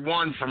word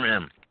one from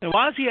him. And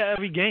why is he at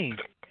every game?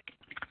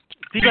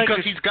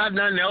 Because he's got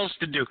nothing else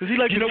to do. Is he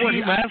like the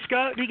team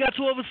mascot? He got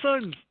 2 of his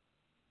sons.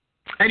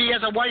 And he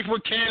has a wife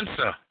with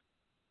cancer.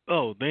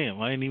 Oh, damn.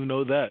 I didn't even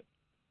know that.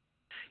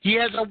 He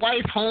has a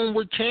wife home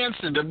with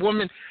cancer. The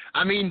woman,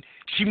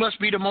 she must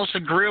be the most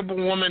agreeable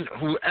woman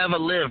who ever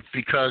lived,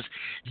 because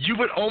you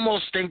would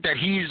almost think that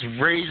he's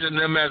raising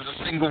them as a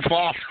single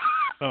father.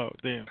 Oh,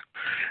 damn.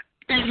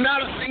 He's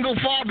not a single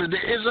father.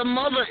 There is a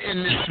mother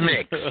in this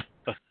mix.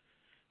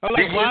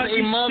 Why is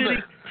he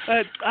mother?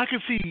 I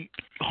can see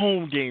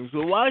home games,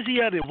 but why is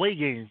he at away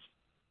games?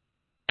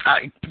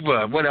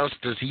 What else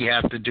does he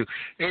have to do?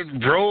 He might as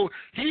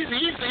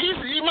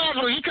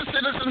well. He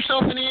considers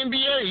himself in the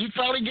NBA. He's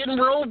probably getting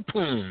road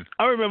poon.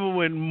 I remember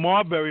when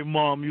Marbury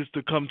mom used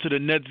to come to the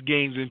Nets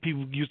games, and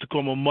people used to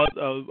call him a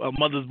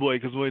mother's boy,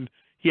 because when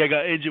he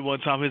got injured one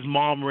time, his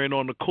mom ran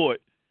on the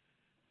court.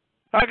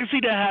 I can see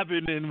that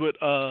happening with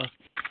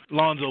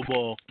Lonzo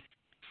Ball.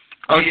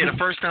 Oh, yeah, the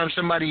first time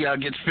somebody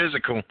gets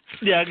physical.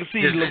 Yeah, I can see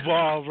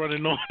LeVar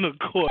running on the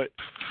court.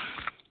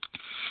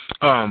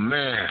 Oh,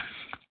 man.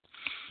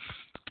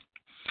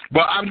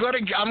 Well, I'm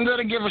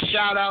gonna give a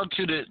shout out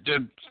to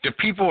the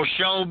people of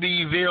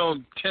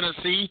Shelbyville,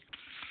 Tennessee,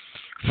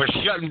 for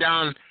shutting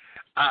down.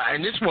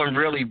 And this one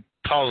really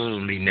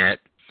puzzles me, Ned.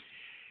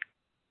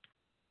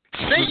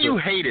 Say you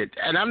hate it,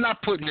 and I'm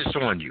not putting this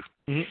on you.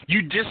 Mm-hmm.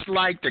 You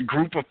dislike the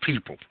group of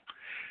people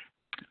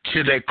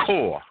to their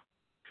core,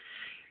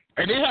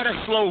 and they had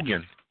a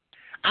slogan.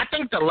 I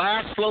think the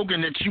last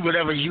slogan that you would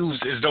ever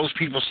use is those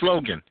people's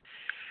slogan.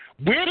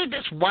 Where did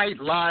this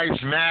White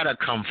Lives Matter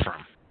come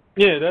from?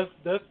 Yeah,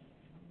 that's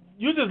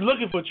you're just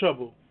looking for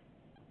trouble.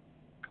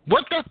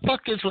 What the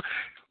fuck is...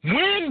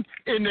 When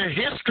in the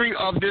history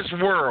of this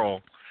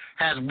world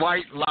has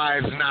white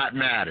lives not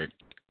mattered?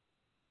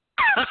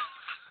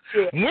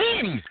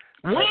 When?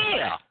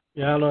 Where?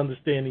 Yeah, I don't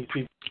understand these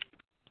people.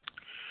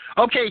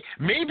 Okay,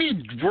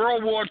 maybe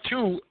World War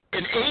II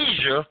in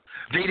Asia,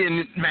 they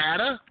didn't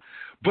matter.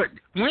 But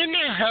when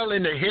the hell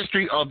in the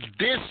history of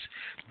this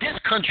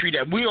country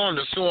that we're on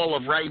the soil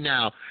of right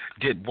now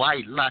did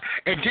white lie?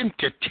 And then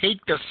to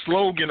take the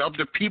slogan of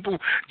the people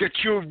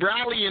that you're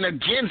rallying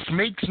against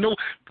makes no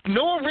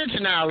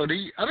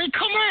originality. I mean,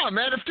 come on,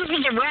 man. If this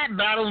was a rap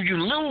battle, you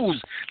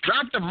lose.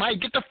 Drop the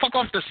mic. Get the fuck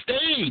off the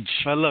stage.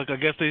 But look, I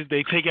guess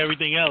they take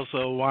everything else,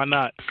 so why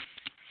not?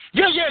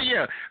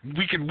 Yeah.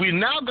 We're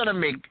now going to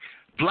make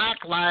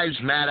Black Lives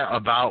Matter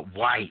about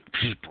white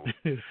people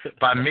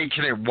by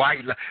making it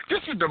white.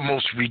 This is the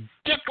most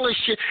ridiculous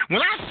shit.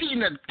 When I seen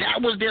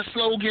that was their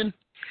slogan,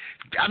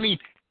 I mean,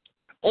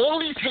 all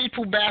these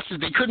hateful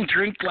bastards, they couldn't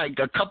drink like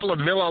a couple of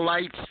Miller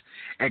Lights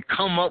and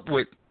come up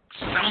with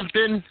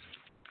something.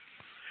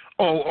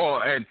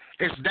 And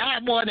it's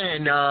that one,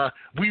 and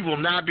we will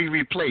not be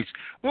replaced.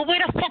 Well,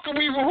 where the fuck are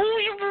we? Who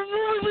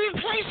are we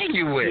replacing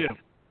you with? Yeah.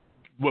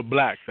 With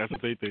blacks, that's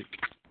what they think.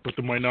 With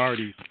the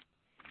minorities.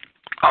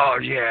 Oh,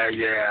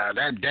 yeah,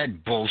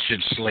 that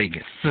bullshit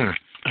slogan.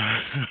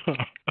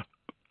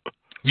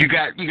 You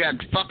got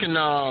fucking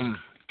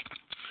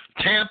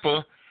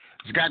Tampa.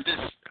 It's got this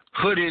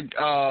hooded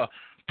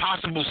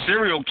possible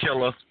serial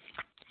killer.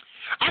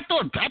 I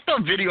thought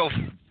video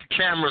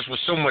cameras were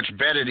so much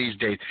better these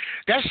days.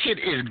 That shit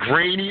is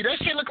grainy. That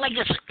shit look like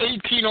it's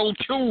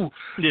 1802.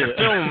 Yeah. The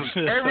films,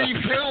 every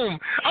film.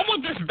 I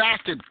want this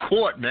bastard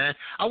caught, man.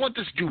 I want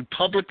this dude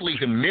publicly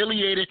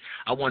humiliated.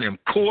 I want him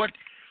caught.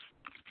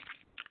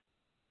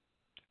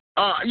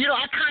 I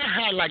kind of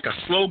had like a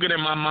slogan in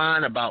my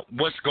mind about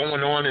what's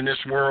going on in this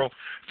world,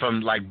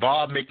 from like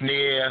Bob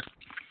McNair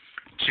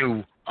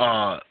to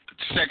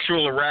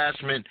sexual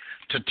harassment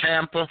to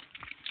Tampa.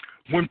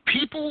 When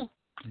people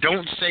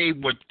don't say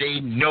what they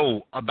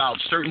know about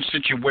certain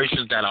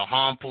situations that are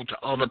harmful to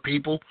other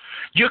people,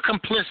 you're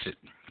complicit.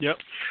 Yep.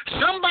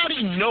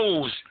 Somebody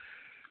knows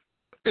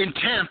in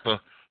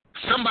Tampa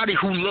somebody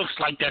who looks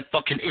like that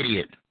fucking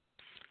idiot.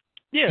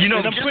 Yeah, and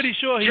I'm pretty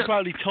sure he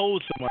probably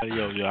told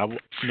somebody else. Yeah,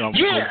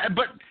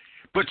 but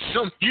But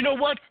you know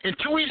what?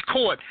 Until he's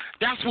caught,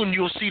 that's when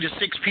you'll see the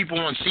 6 people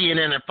on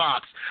CNN and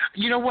Fox.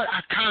 You know what?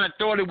 I kind of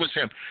thought it was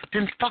him.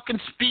 Then fucking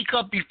speak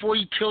up before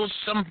he kills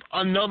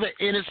another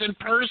innocent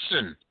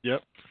person.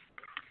 Yep.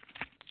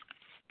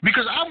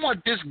 Because I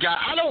want this guy.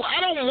 I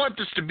don't want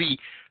this to be.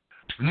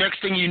 Next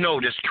thing you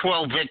know, there's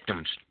 12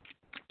 victims.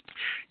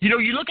 You know,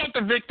 you look at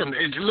the victim.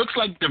 It looks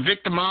like the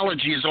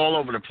victimology is all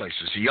over the place.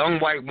 It's a young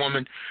white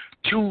woman,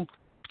 two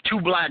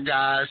black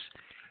guys.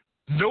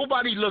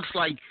 Nobody looks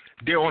like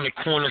they're on the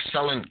corner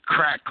selling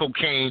crack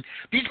cocaine.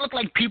 These look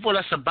like people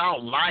that's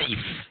about life.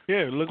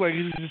 Yeah, it look like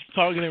he's just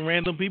targeting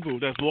random people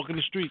that's walking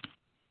the street.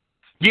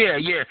 Yeah.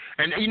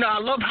 And, you know, I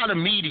love how the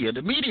media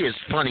is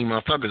funny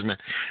motherfuckers, man.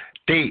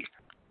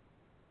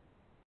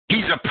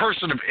 He's a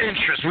person of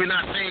interest. We're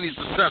not saying he's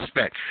a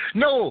suspect.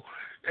 No,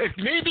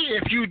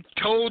 if you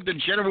told the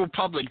general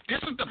public, this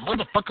is the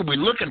motherfucker we're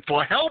looking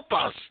for, help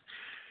us.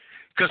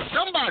 Because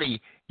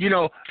somebody, you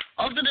know,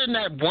 other than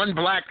that one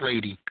black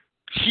lady,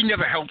 she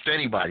never helped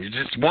anybody.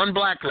 Just one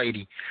black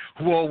lady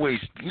who always,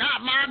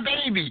 not my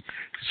baby.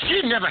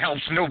 She never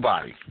helps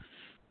nobody.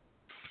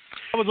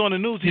 I was on the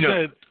news. He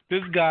said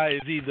this guy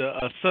is either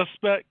a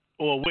suspect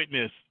or a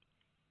witness.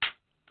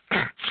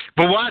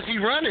 But why is he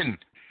running?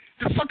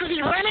 The fuck is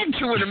he running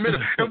to in the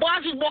middle? And why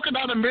is he walking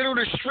down the middle of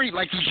the street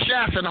like he's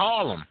Shaft in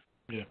Harlem?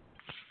 Yeah.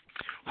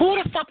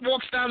 Who the fuck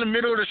walks down the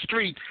middle of the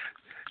street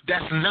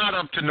that's not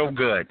up to no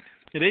good?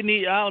 Yeah, they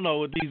need, I don't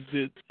know,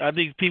 I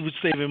think people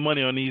saving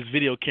money on these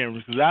video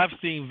cameras because I've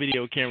seen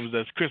video cameras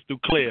that's crystal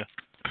clear.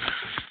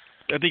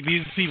 I think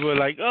these people are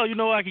like, oh, you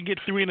know, I can get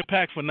 3 in a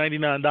pack for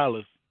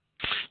 $99.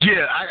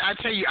 Yeah, I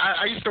tell you,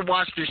 I used to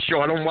watch this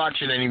show. I don't watch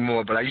it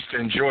anymore, but I used to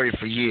enjoy it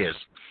for years.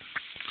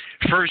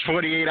 First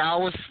 48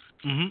 hours.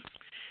 Mm-hmm.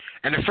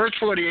 And the first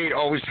 48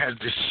 always has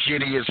the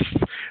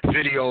shittiest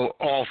video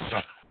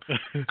also.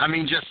 I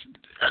mean, just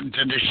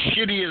the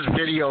shittiest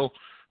video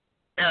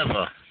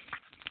ever.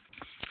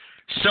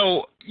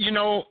 So, you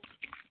know,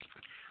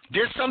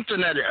 there's something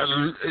that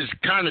is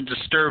kind of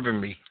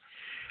disturbing me.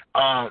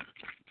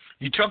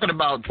 You're talking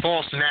about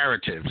false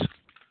narratives.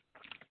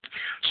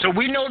 So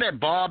we know that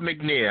Bob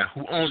McNair,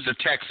 who owns the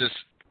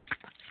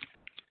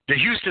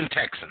Houston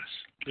Texans,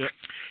 yep.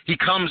 He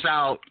comes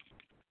out,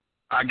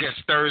 I guess,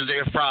 Thursday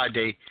or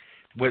Friday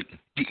with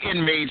the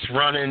inmates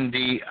running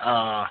the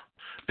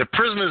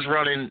prisoners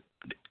running,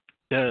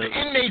 the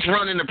inmates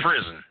running the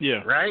prison.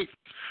 Yeah. Right?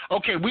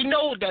 Okay, we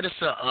know that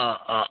it's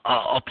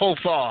a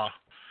profile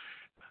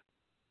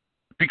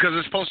because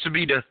it's supposed to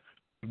be the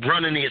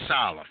running the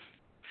asylum.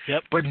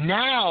 Yep. But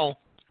now,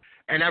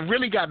 and I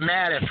really got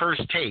mad at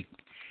first take,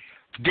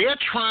 they're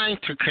trying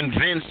to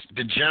convince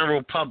the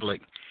general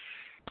public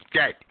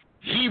that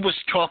he was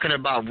talking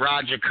about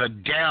Roger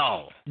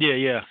Goodell.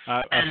 Yeah.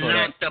 And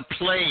not the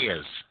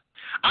players.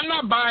 I'm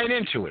not buying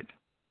into it.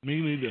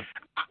 Me neither.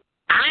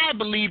 I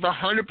believe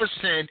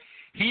 100%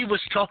 he was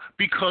talking,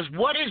 because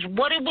what it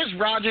was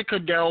Roger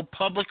Goodell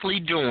publicly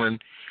doing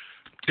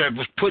that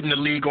was putting the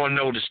league on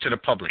notice to the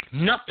public?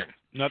 Nothing.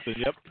 Yep.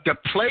 The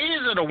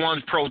players are the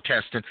ones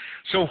protesting.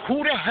 So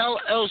who the hell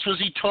else was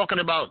he talking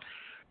about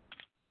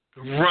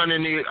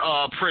running the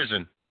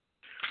prison?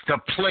 The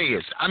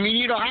players. I mean,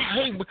 you know, I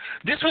hate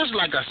this. Was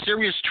like a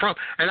serious Trump,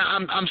 and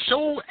I'm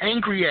so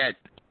angry at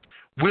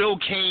Will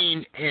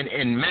Kane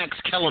and Max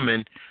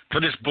Kellerman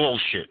for this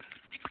bullshit.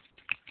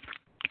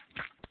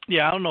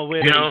 Yeah, I don't know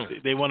where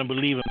they want to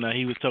believe him that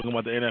he was talking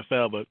about the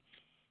NFL, but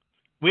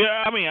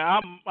I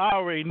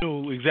already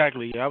knew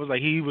exactly. I was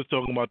like, he was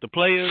talking about the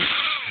players,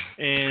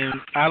 and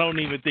I don't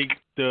even think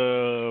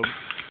the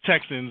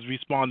Texans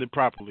responded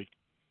properly.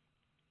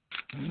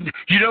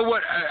 You know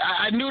what?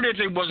 I knew that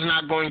they was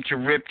not going to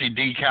rip the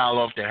decal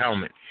off the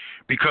helmet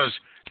because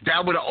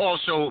that would have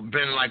also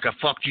been like a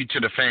fuck you to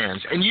the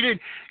fans. And you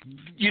didn't,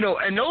 you know,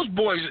 and those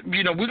boys,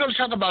 you know, we're going to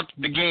talk about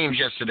the games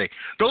yesterday.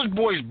 Those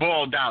boys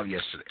balled out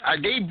yesterday.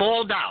 They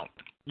balled out.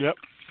 Yep.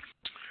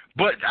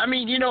 But, I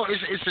mean, you know,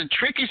 it's a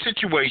tricky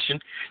situation.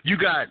 You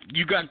got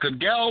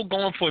Goodell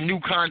going for a new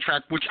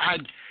contract, which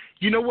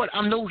you know what?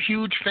 I'm no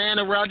huge fan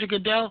of Roger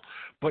Goodell,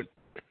 but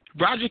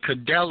Roger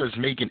Goodell is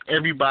making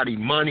everybody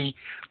money.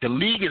 The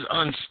league is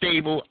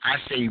unstable. I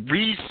say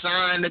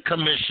re-sign the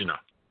commissioner.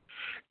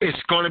 It's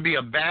going to be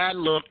a bad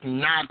look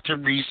not to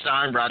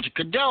re-sign Roger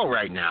Goodell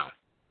right now.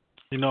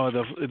 You know,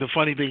 the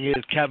funny thing is,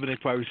 Kaepernick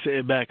probably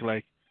sitting back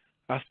like,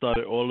 I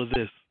started all of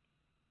this.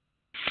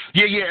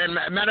 Yeah,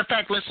 and matter of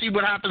fact, let's see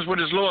what happens with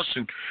his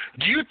lawsuit.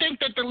 Do you think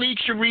that the league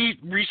should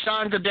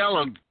re-sign Goodell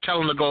or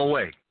tell him to go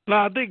away? No,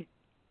 I think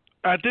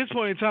at this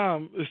point in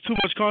time, it's too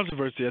much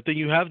controversy. I think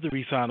you have to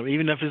re-sign him,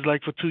 even if it's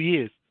like for 2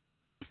 years.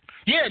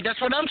 Yeah,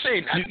 that's what I'm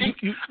saying. I think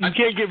you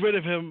can't get rid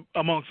of him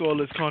amongst all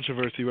this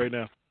controversy right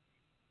now.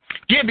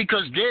 Yeah,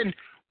 because then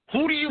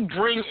who do you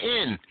bring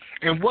in,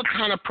 and what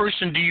kind of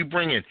person do you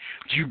bring in?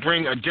 Do you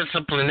bring a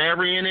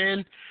disciplinarian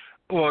in,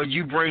 or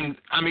you bring?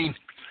 I mean,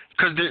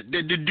 because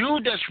the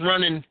dude that's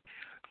running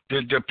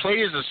the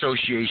Players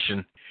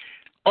Association,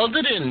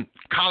 other than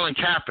Colin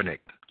Kaepernick,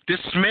 this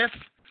Smith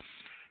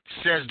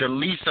says the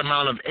least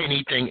amount of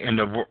anything in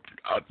the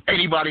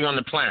anybody on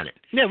the planet.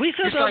 Yeah, we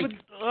said It's that like,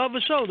 of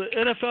a show. The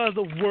NFL is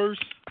the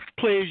worst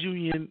players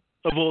union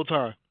of all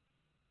time.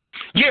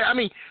 Yeah, I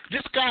mean,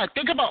 this guy,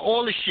 think about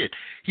all the shit.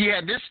 He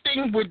had this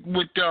thing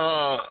with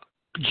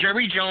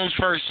Jerry Jones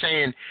first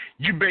saying,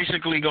 you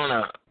basically going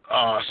to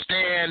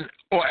stand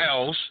or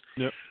else.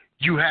 Yep.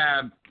 You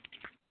have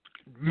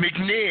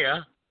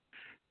McNair.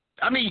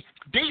 I mean,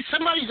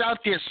 somebody's out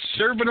there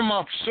serving him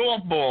up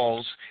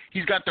softballs.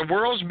 He's got the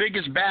world's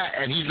biggest bat,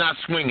 and he's not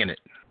swinging it.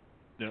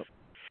 Yep.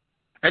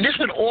 And this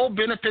would all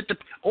benefit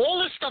all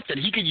the stuff that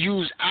he could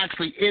use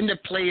actually in the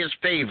player's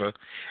favor,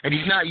 and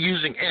he's not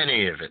using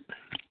any of it.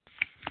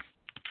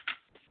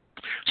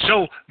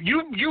 So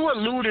you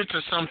alluded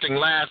to something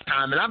last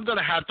time, and I'm going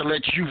to have to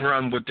let you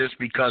run with this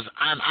because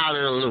I'm out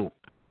of the loop.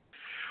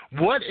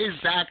 What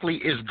exactly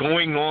is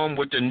going on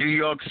with the New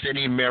York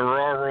City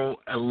mayoral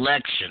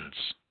elections?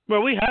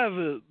 Well, we have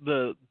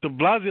the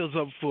Blasio's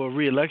up for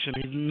re-election.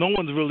 No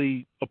one's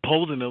really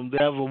opposing him. They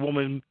have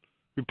a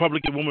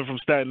Republican woman from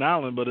Staten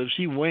Island, but if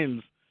she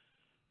wins,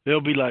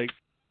 it'll be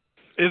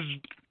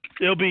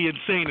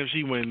insane if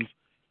she wins.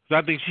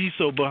 I think she's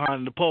so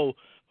behind the poll.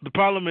 The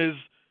problem is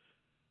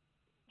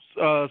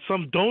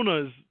some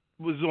donors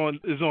is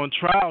on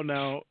trial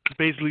now,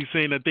 basically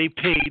saying that they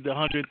paid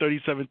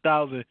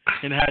 $137,000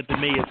 and had the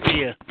mayor's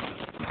ear.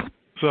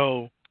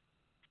 So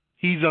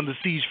he's under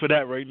siege for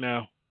that right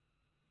now.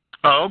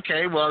 Oh,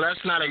 okay. Well, that's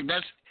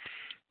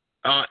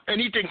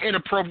anything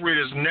inappropriate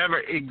is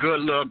never a good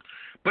look.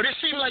 But it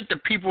seemed like the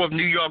people of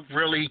New York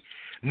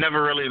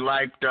never really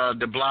liked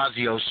De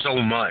Blasio so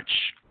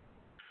much.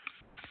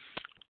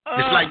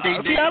 It's like they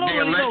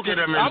elected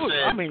him and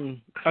said. I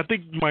mean, I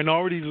think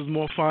minorities was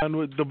more fine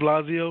with De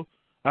Blasio.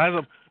 I have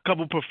a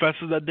couple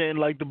professors that didn't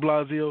like De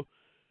Blasio.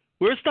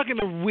 We're stuck in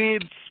a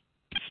weird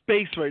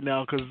space right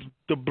now because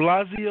De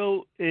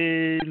Blasio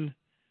and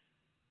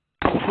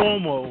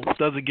Cuomo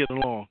doesn't get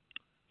along.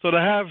 So to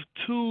have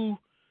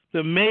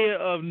the mayor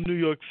of New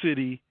York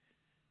City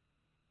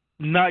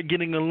not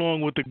getting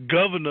along with the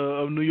governor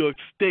of New York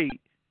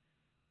State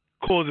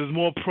causes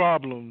more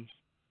problems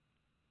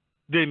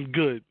than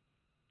good.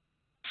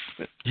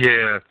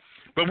 Yeah,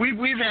 but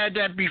we've had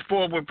that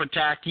before with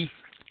Pataki.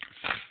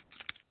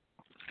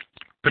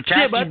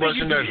 Pataki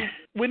wasn't a...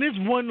 When it's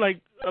one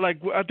like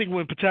I think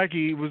when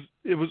Pataki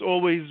it was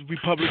always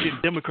Republican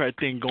Democrat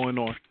thing going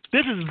on.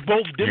 This is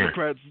both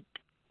Democrats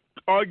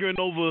arguing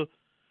over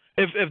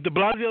if De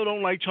Blasio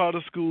don't like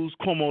charter schools,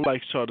 Cuomo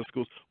likes charter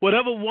schools.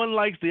 Whatever one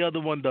likes, the other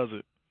one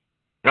doesn't.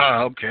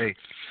 Oh, okay.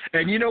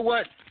 And you know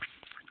what?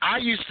 I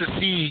used to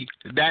see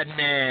that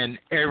man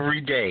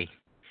every day,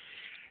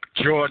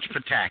 George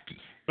Pataki.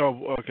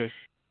 Oh, okay.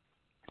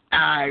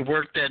 I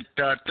worked at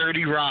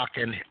 30 Rock,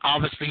 and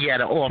obviously he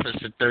had an office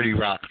at 30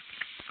 Rock.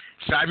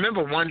 So I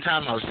remember one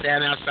time I was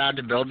standing outside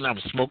the building, I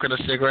was smoking a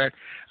cigarette.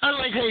 I was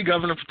like, hey,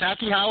 Governor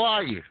Pataki, how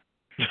are you?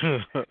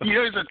 You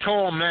know, he's a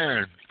tall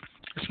man.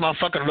 This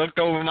motherfucker looked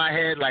over my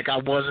head like I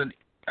wasn't,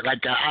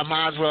 like I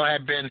might as well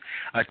have been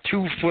a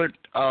 2-foot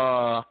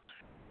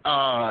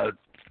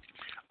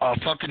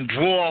fucking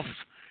dwarf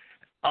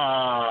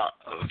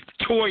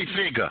toy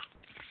figure.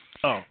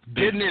 Oh.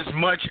 Didn't as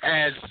much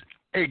as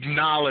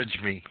acknowledge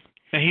me.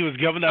 And he was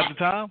governor at the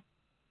time?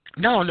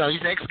 No,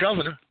 he's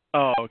ex-governor.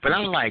 Oh, okay. But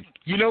I'm like,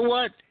 you know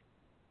what?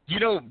 I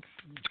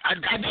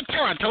did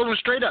tell him, I told him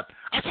straight up.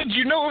 I said,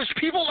 it's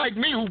people like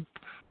me who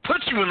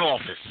put you in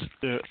office.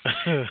 Yeah.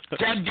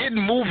 That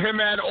didn't move him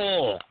at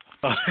all.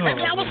 I mean,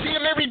 I would see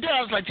him every day.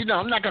 I was like,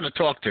 I'm not going to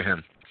talk to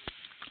him.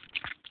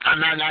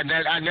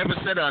 I never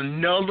said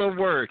another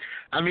word.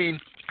 I mean,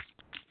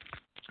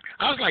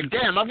 I was like,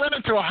 damn, I run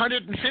into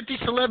 150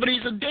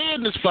 celebrities a day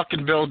in this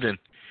fucking building.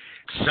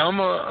 Some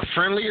are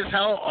friendly as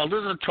hell,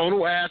 others are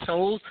total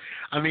assholes.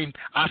 I mean,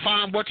 I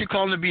find what you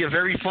call him to be a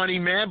very funny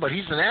man, but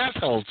he's an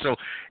asshole. So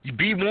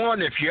be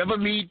warned if you ever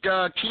meet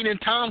Kenan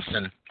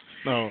Thompson.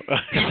 No.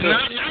 He's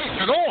not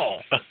nice at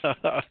all.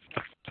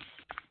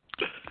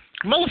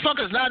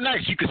 Motherfucker's not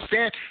nice. You could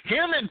stand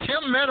him and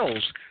Tim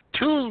Meadows,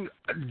 two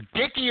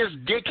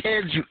dickiest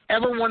dickheads you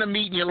ever want to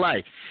meet in your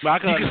life. Well, I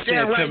can you can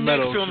stand right Tim next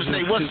Meadows. to him and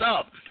say, what's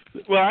up?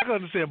 Well, I can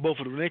understand both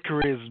of them. Their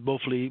careers is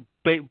both in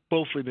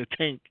the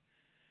tank.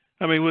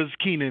 I mean, with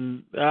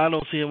Kenan, I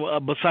don't see him,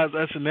 besides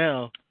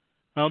SNL,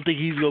 I don't think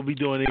he's going to be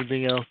doing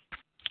anything else.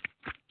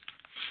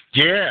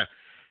 Yeah.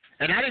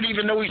 And I didn't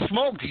even know he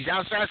smoked. He's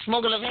outside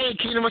smoking. Like, hey,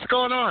 Kenan, what's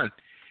going on?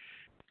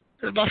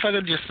 The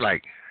motherfucker just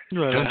like,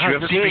 right. Don't How you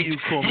ever dare speak? you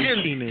call me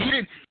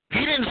Kenan? He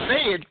didn't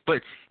say it,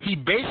 but he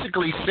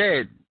basically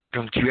said,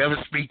 don't you ever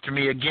speak to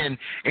me again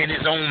in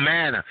his own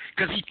manner.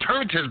 Because he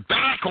turned his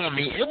back on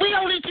me, and we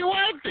only two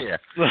out there.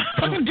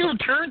 Fucking dude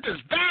turned his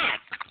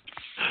back.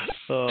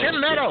 Oh,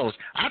 Tim Meadows,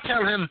 I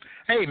tell him,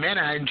 hey, man,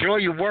 I enjoy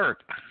your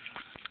work.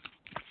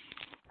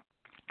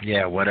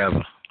 Yeah,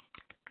 whatever.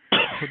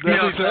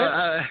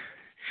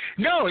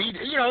 No,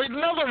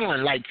 another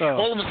one. Like,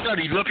 all of a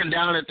sudden, he's looking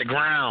down at the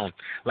ground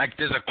like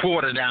there's a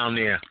quarter down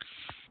there.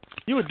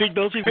 You would think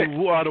those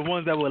people are the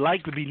ones that would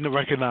like to be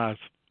recognized.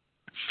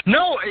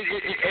 No,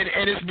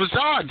 and it's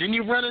bizarre. Then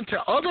you run into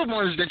other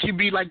ones that you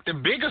be like the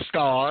bigger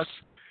stars,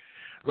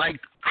 like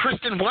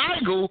Kristen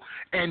Weigel,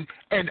 and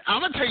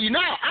I'm gonna tell you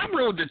now, I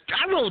rode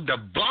the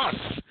bus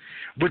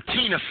with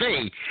Tina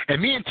Fey,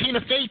 and me and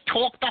Tina Fey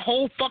talked the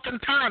whole fucking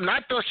time, and I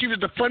thought she was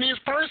the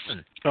funniest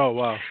person. Oh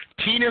wow.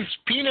 Tina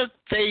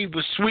Fey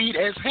was sweet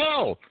as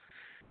hell.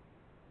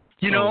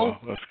 You know, wow.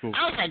 That's cool.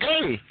 I was like,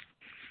 hey.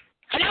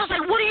 And I was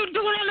like, what are you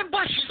doing on the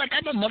bus? She's like,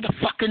 I'm a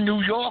motherfucking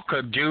New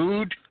Yorker,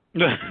 dude.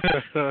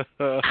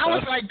 I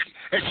was like,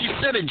 and she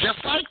said it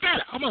just like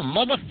that. I'm a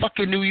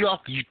motherfucking New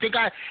Yorker. You think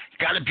I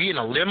got to be in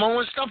a limo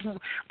and stuff?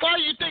 Why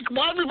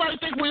everybody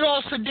think we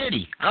all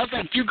sedity? I was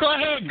like, you go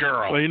ahead,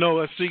 girl. Well, you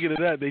know, speaking of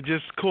that, they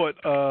just caught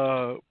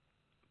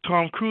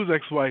Tom Cruise's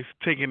ex-wife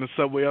taking the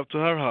subway up to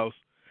her house.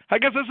 I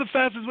guess that's the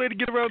fastest way to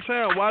get around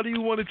town. Why do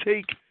you want to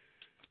take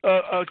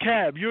a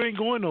cab? You ain't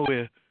going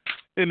nowhere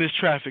in this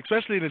traffic,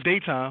 especially in the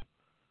daytime.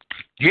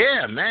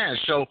 Yeah, man.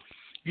 So,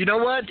 you know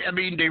what? I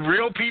mean, they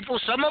real people.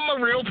 Some of them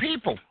are real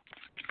people.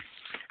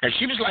 And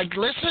she was like,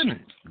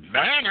 listen,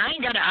 man, I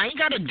ain't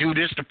gotta do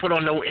this to put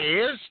on no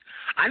airs.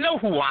 I know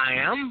who I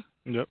am.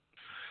 Yep.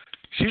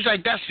 She was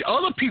like, that's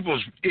other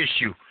people's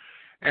issue.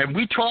 And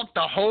we talked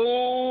the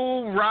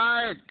whole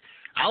ride.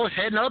 I was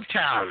heading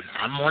uptown.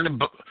 I'm on the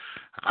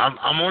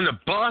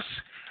bus.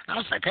 I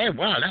was like, hey,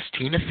 wow, that's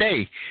Tina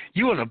Fey.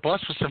 You on the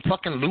bus with some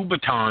fucking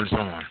Louboutins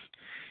on.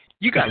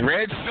 You got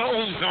red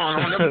stones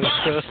on the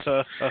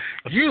bus.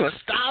 You are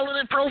styling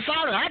and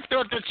profiling. I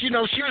thought that, she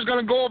was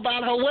going to go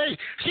about her way.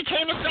 She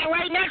came and sat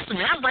right next to me.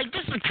 I was like,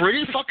 this is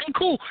pretty fucking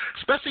cool,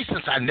 especially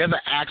since I never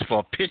asked for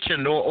a picture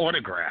nor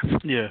autograph.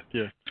 Yeah.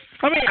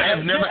 I mean,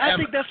 I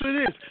think that's what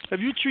it is. If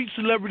you treat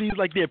celebrities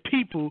like they're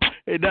people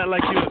and not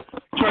like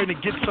you're trying to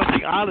get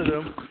something out of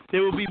them, they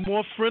will be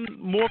more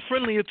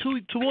friendlier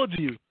towards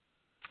you.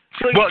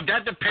 Like, well,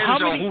 that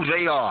depends on who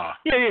they are.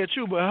 Yeah,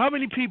 true. But how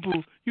many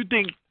people you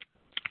think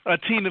a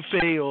Tina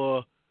Fey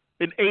or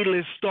an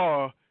A-list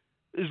star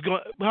is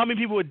going? How many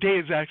people a day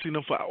is actually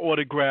enough for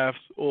autographs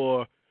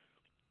or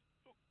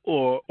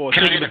Can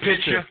taking I get a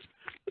picture?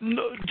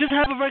 No, just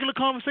have a regular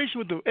conversation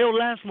with them. It'll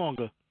last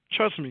longer.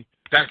 Trust me.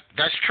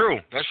 That's true.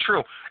 That's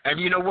true. And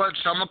you know what?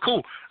 Some are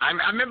cool. I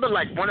remember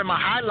like one of my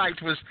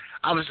highlights was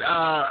and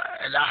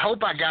I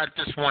hope I got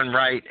this one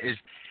right. Is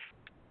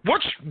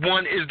which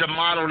one is the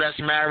model that's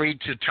married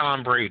to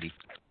Tom Brady?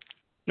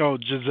 Oh,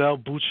 Giselle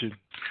Bündchen.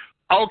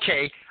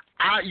 Okay.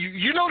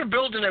 You know the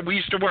building that we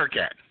used to work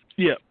at?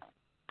 Yeah.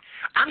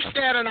 I'm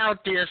standing out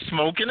there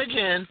smoking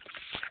again,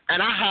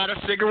 and I had a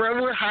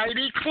cigarette with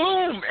Heidi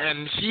Klum,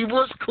 and she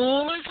was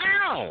cool as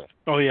hell.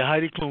 Oh, yeah,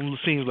 Heidi Klum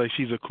seems like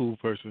she's a cool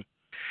person.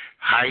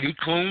 Heidi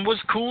Klum was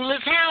cool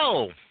as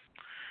hell.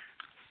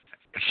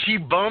 She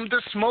bummed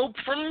the smoke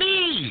from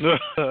me.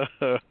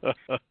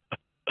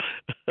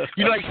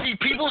 Like, see,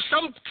 people,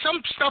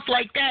 some stuff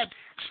like that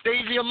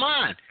stays in your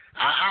mind.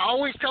 I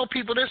always tell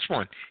people this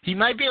one. He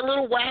might be a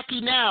little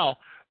wacky now,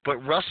 but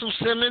Russell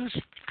Simmons,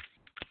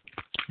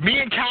 me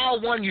and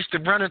Kyle One used to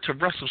run into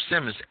Russell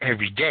Simmons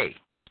every day.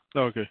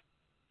 Okay.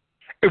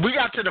 And we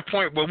got to the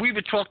point where we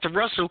would talk to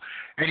Russell,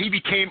 and he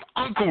became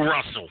Uncle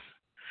Russell.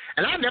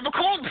 And I never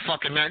called the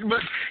fucking man, but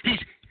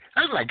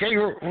I was like, hey,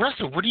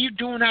 Russell, what are you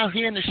doing out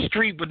here in the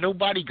street with no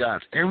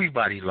bodyguards?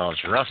 Everybody loves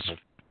Russell.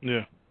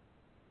 Yeah.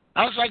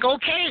 I was like,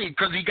 okay,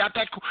 because he got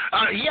that.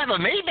 He had a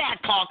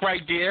Maybach park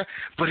right there,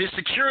 but his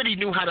security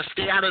knew how to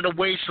stay out of the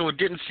way so it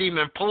didn't seem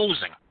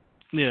imposing.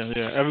 Yeah.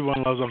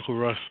 Everyone loves Uncle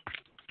Russ.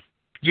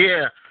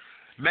 Yeah.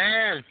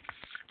 Man,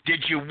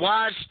 did you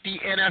watch the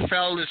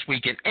NFL this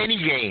weekend? Any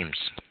games?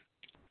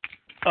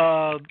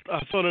 I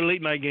saw the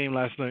late night game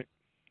last night.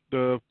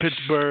 The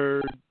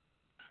Pittsburgh.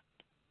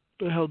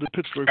 The hell did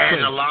Pittsburgh play?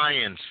 And the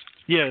Lions.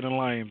 Yeah, the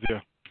Lions, yeah.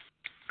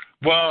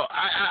 Well,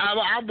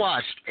 I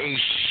watched a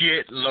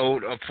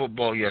shitload of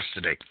football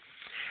yesterday.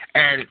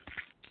 And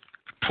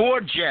poor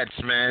Jets,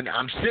 man.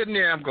 I'm sitting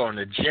there, I'm going,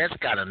 the Jets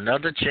got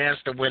another chance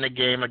to win a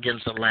game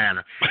against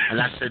Atlanta.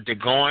 And I said, they're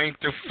going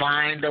to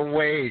find a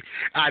way.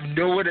 I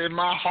know it in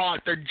my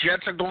heart. The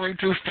Jets are going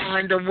to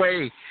find a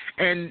way.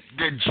 And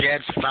the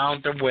Jets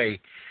found a way.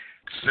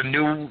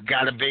 Sanu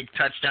got a big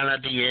touchdown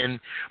at the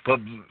end, but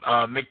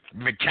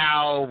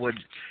McCall with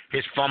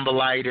his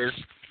fumbleitis.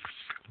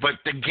 But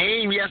the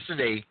game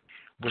yesterday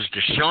was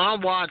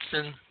Deshaun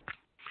Watson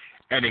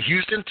and the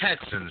Houston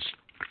Texans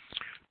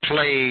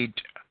played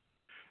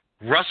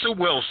Russell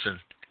Wilson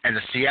and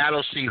the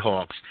Seattle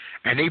Seahawks,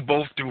 and they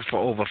both threw for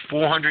over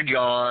 400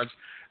 yards.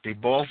 They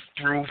both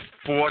threw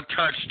 4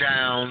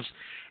 touchdowns.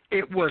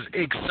 It was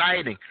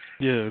exciting.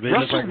 Yeah, they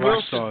look like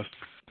rock stars.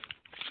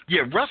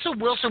 Yeah, Russell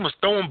Wilson was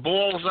throwing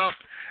balls up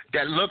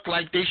that looked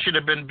like they should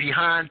have been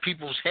behind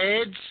people's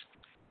heads,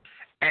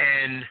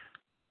 and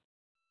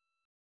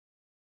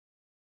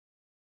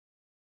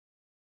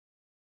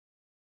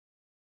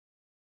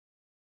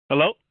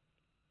Hello?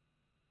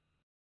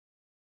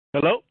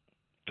 Hello?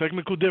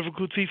 Technical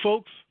difficulty,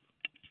 folks?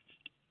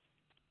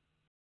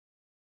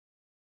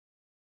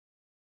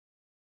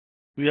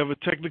 We have a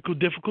technical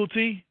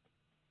difficulty?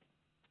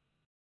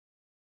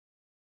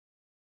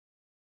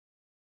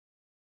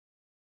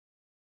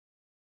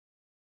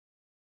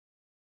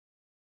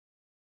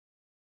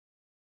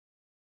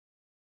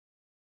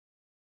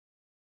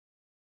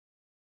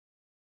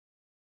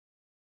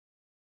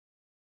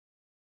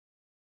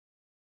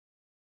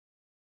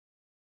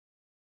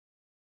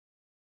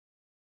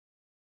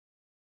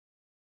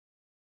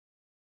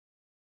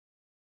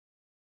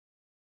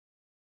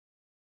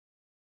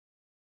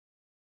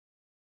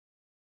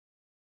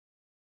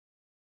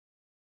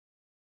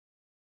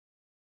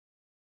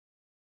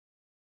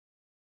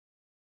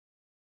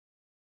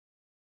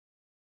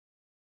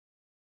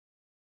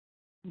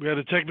 We had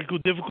a technical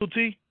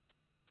difficulty.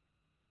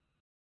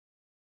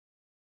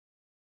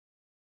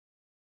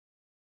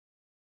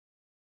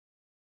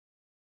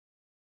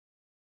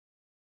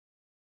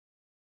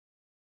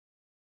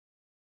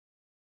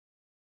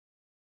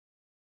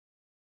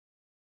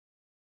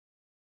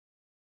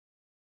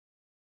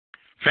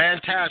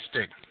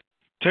 Fantastic.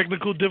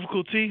 Technical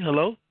difficulty.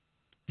 Hello.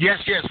 Yes,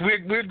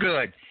 we're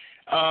good.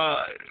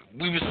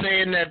 We were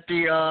saying that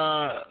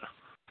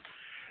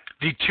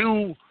the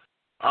two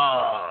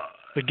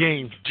the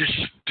game.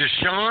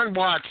 Deshaun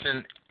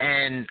Watson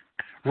and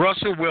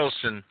Russell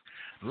Wilson,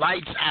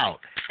 lights out.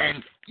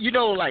 And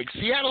like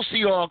Seattle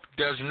Seahawks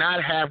does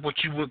not have what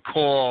you would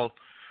call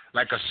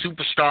like a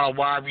superstar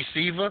wide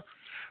receiver,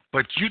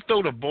 but you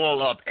throw the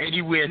ball up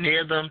anywhere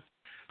near them,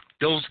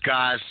 those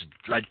guys,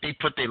 like, they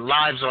put their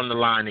lives on the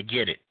line to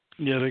get it.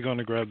 Yeah, they're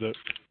gonna grab that.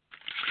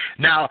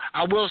 Now,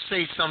 I will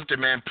say something,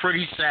 man,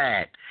 pretty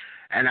sad,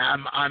 and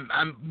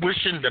I'm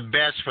wishing the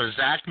best for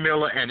Zach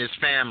Miller and his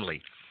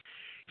family.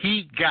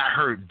 He got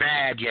hurt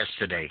bad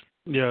yesterday.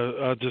 Yeah,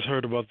 I just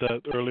heard about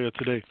that earlier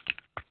today.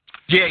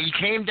 Yeah, he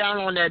came down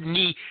on that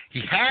knee.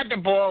 He had the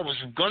ball. It was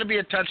going to be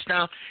a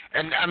touchdown.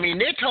 And, I mean,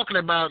 they're talking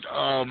about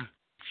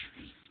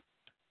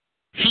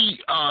he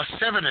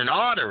severed an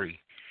artery,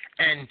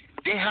 and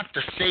they have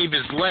to save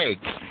his leg.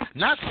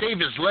 Not save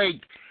his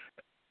leg,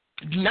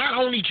 not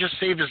only just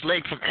save his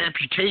leg from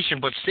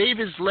amputation, but save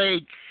his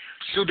leg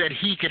so that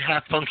he could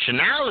have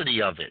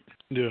functionality of it.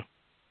 Yeah.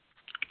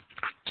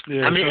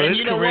 Yeah, I mean, so and his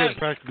you know career what? is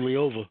practically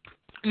over.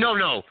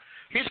 No.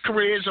 His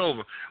career is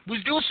over. We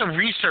was doing some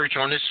research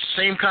on this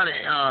same kind of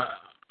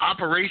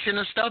operation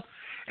and stuff,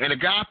 and a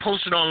guy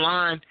posted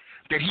online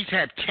that he's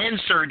had 10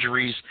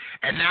 surgeries,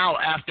 and now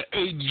after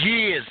 8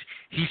 years,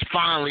 he's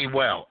finally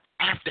well.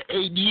 After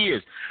 8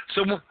 years.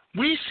 So when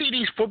we see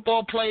these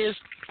football players,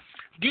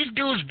 these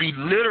dudes be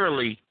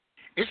literally,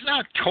 it's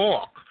not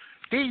talk.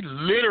 They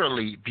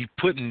literally be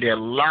putting their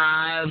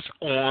lives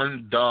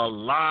on the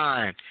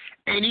line.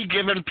 Any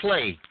given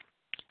play.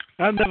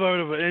 I've never heard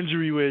of an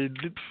injury where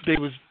there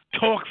was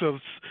talks of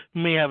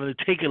me having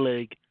to take a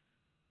leg.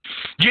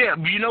 Yeah,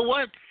 you know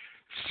what?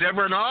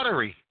 Sever an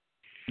artery.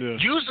 Yeah.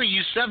 Usually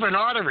you sever an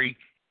artery,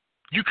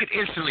 you could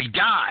instantly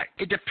die.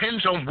 It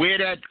depends on where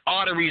that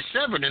artery is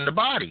severed in the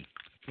body.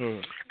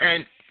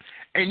 And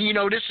it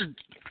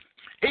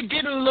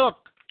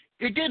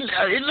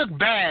looked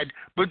bad,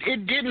 but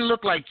it didn't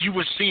look like you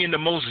were seeing the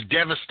most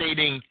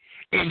devastating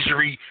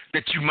injury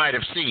that you might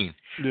have seen.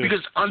 Yeah.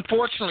 Because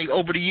unfortunately,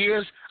 over the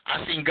years,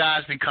 I've seen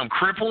guys become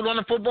crippled on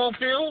the football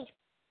field.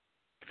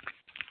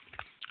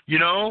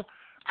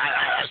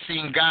 I've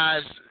seen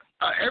guys,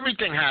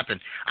 everything happen.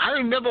 I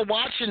remember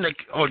watching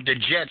the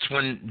Jets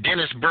when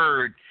Dennis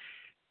Byrd,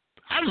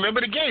 I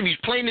remember the game. He's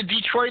playing the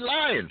Detroit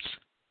Lions.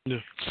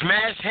 Yeah.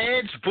 Smashed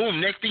heads, boom.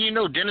 Next thing you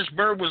know, Dennis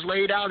Byrd was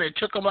laid out. It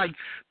took him like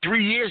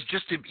 3 years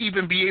just to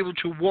even be able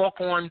to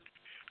walk on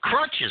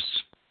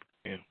crutches.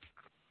 Yeah.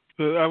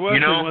 I will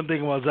say one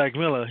thing about Zach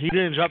Miller. He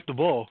didn't drop the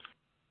ball.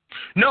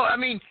 No, I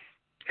mean,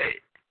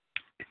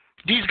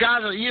 these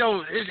guys are,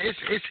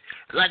 it's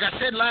like I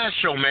said last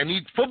show, man.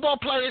 These football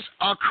players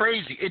are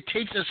crazy. It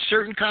takes a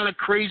certain kind of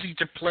crazy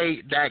to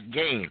play that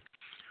game.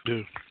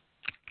 Dude.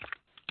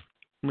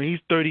 I mean,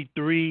 he's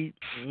 33,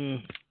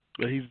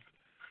 but he's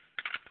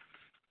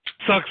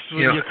sucks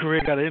when your career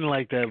got in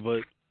like that,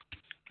 but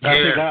I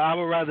think I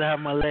would rather have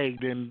my leg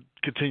than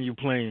continue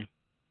playing.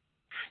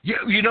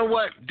 Yeah, you know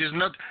what? There's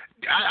not.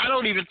 I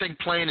don't even think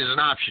playing is an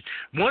option.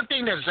 One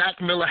thing that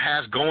Zach Miller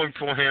has going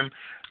for him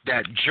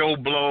that Joe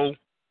Blow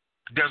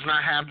does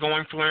not have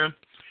going for him,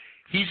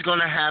 he's going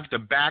to have the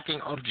backing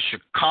of the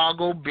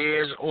Chicago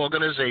Bears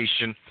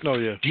organization,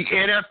 the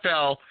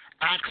NFL,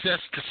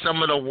 access to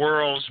some of the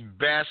world's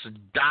best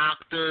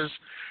doctors,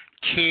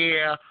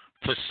 care,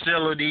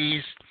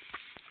 facilities.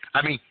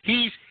 I mean,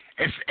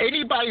 if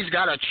anybody's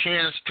got a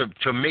chance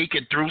to make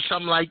it through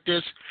something like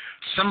this,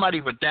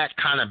 somebody with that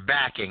kind of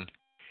backing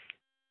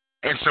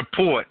and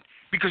support,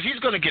 because he's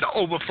going to get an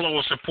overflow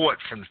of support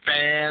from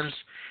fans,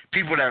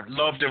 people that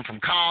loved him from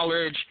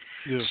college.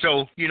 Yeah.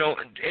 So,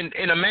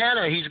 in a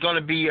manner, he's going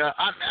to be,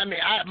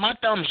 my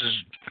thumbs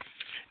is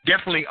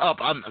definitely up.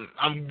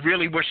 I'm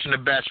really wishing the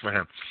best for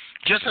him.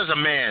 Just as a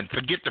man,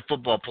 forget the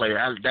football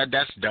player.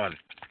 That's done.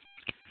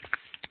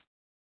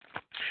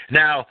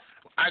 Now,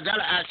 I got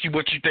to ask you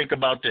what you think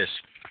about this.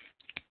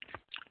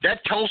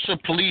 That Tulsa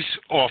police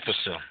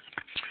officer,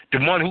 the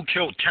one who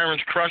killed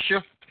Terrence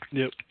Crusher,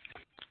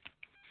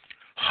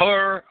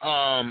 her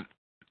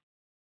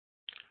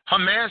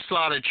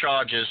manslaughter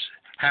charges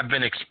have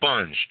been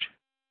expunged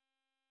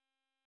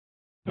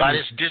by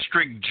this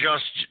district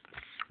judge,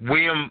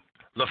 William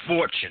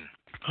LaFortune.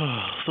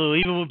 So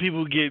even when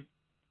people get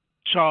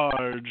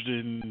charged,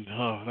 and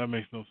that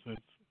makes no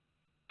sense.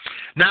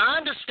 Now, I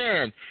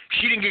understand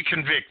she didn't get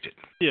convicted.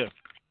 Yeah.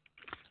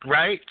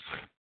 Right?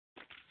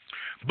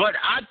 But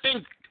I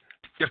think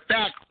the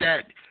fact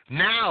that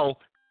now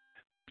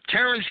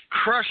Terrence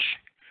Crusher,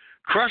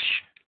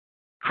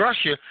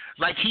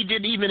 like he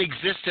didn't even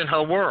exist in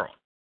her world.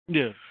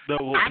 Yeah.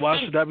 Why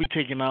should that be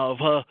taken out of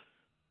her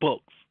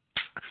books?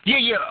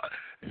 Yeah.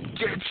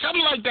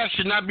 Something like that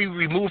should not be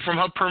removed from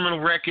her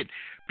permanent record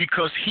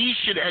because he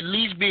should at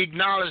least be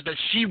acknowledged that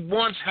she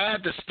once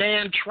had to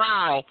stand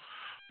trial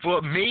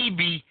for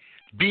maybe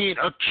being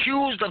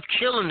accused of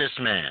killing this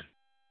man.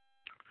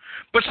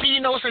 But see,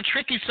 it's a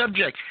tricky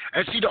subject.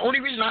 And see, the only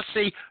reason I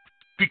say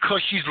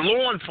because she's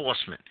law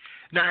enforcement.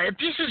 Now, if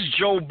this is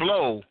Joe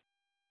Blow,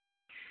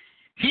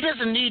 he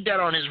doesn't need that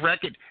on his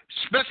record,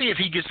 especially if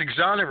he gets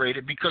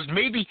exonerated, because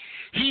maybe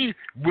he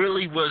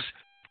really was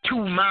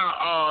 2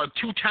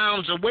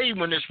 towns away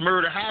when this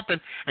murder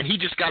happened, and he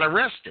just got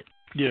arrested.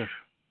 Yeah.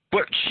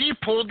 But she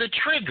pulled the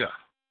trigger.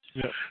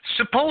 Yeah.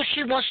 Suppose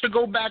she wants to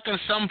go back in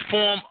some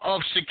form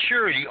of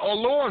security or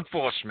law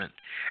enforcement,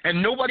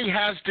 and nobody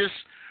has this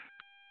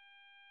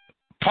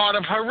part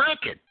of her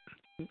record.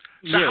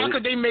 So how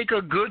could they make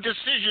a good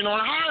decision on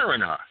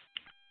hiring her?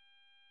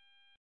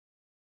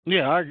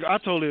 Yeah, I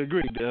totally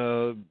agree.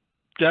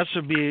 That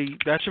should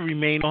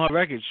remain on her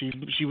record.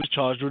 She was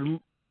charged with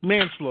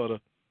manslaughter.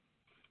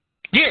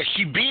 Yeah,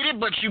 she beat it,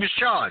 but she was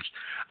charged.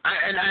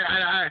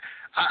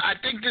 I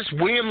think this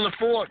William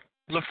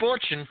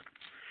LaFortune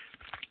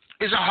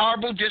is a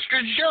horrible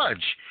district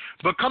judge.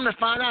 But come to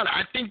find out,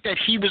 I think that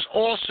he was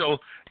also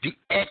the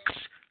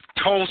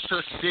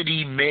ex-Tulsa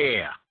City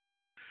mayor.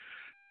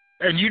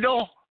 And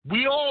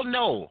we all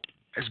know,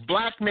 as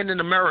black men in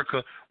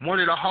America, one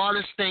of the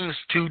hardest things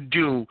to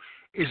do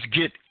is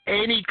get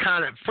any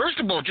kind of, first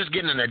of all, just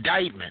getting an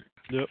indictment.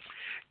 Yep.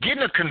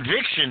 Getting a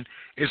conviction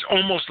is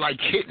almost like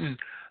hitting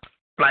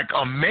like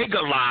a mega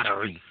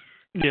lottery.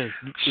 Yeah,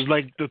 it's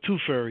like the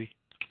Tooth Fairy.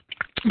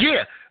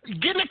 Yeah,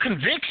 getting a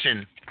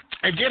conviction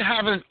and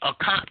having a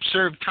cop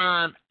serve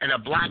time and a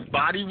black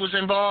body was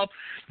involved,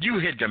 you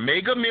hit the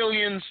Mega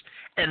Millions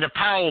and the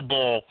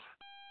Powerball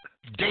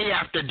day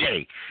after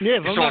day. Yeah,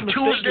 it's on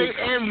Tuesday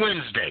and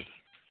Wednesday.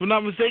 If I'm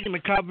not mistaken, the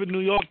cop in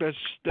New York that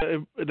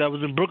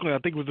was in Brooklyn, I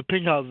think it was the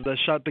Pink House, that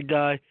shot the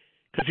guy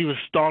because he was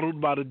startled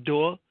by the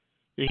door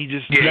and he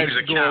just let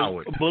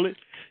go a bullet.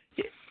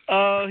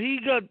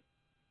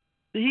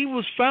 He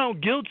was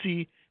found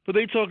guilty, but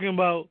they talking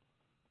about,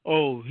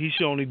 he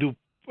should only do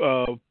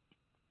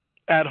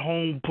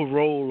at-home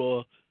parole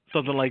or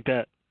something like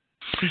that.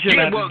 He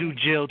shouldn't have to do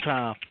jail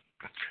time.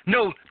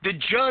 No, the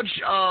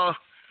judge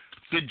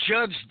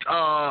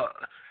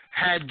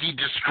had the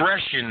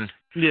discretion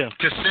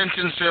to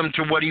sentence him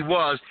to what he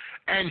was,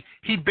 and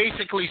he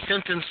basically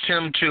sentenced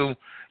him to,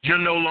 you're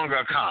no longer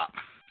a cop.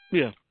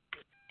 Yeah.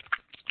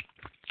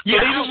 Yeah.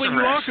 But even when you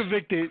are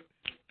convicted,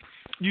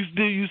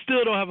 you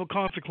still don't have a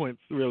consequence,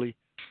 really.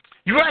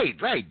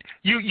 Right.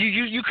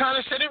 You kind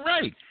of said it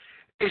right.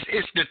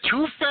 It's the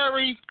Tooth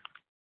Fairy.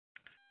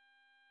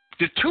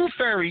 The Tooth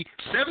Fairy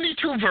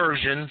 72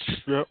 versions.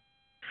 Yep.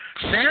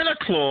 Santa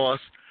Claus.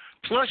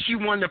 Plus, you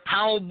won the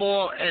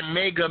Powerball and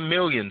Mega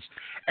Millions,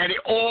 and it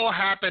all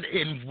happened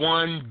in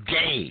one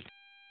day.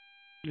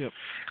 Yep.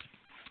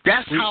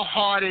 That's how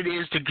hard it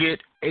is to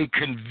get a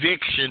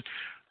conviction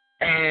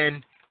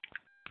and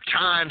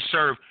time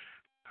served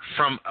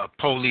from a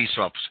police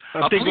officer.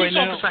 A police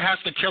officer has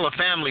to kill a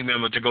family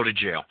member to go to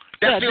jail.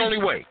 That's the only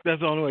way. That's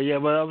the only way, yeah.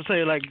 But I would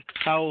say, like,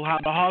 how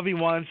the Harvey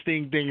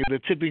Weinstein thing is a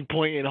tipping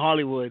point in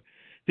Hollywood.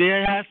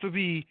 There has to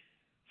be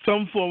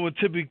some form of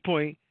tipping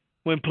point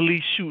when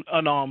police shoot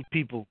unarmed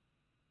people.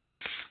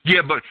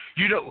 Yeah, but,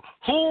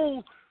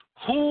 who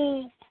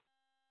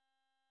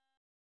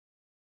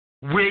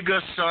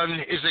wigger son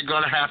is it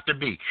going to have to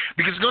be?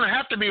 Because it's going to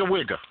have to be a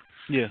wigger.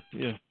 Yeah.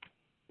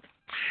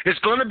 It's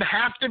going to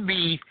have to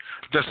be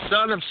the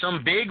son of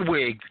some big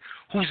wig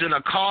who's in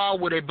a car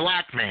with a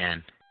black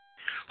man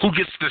who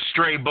gets the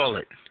stray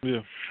bullet.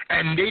 Yeah.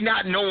 And they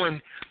not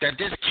knowing that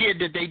this kid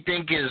that they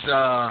think is,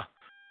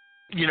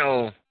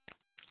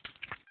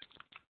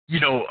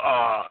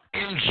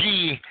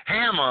 MG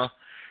Hammer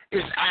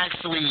is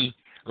actually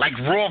like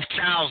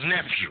Rothschild's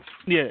nephew.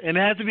 Yeah, and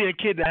it has to be a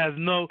kid that has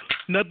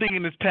nothing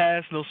in his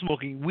past, no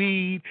smoking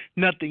weed,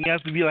 nothing. It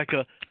has to be like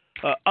a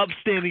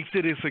upstanding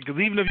citizen, because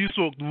even if you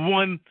smoked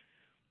 1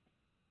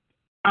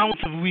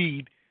 ounce of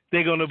weed,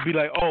 they're going to be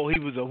like, oh, he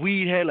was a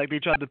weed head, like they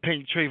tried to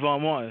paint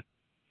Trayvon Martin.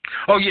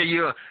 Oh,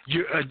 yeah.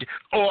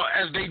 Or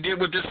as they did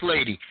with this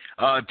lady,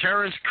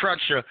 Terrence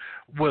Crutcher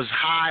was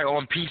high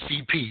on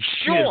PCP.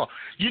 Sure. Yeah.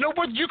 You know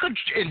what? You could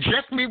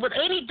inject me with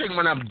anything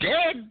when I'm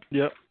dead.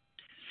 Yep.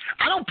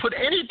 I don't put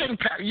anything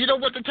past. You know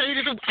what, to tell you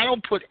the truth? I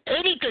don't put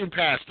anything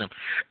past them.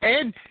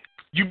 And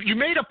you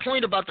made a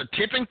point about the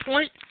tipping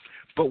point,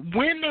 but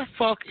when the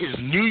fuck is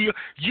New York?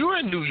 You're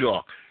in New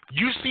York.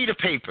 You see the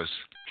papers.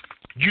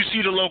 You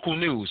see the local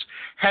news.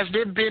 Has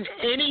there been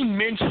any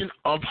mention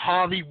of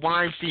Harvey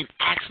Weinstein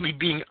actually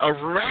being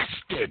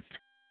arrested?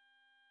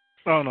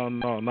 Oh, no,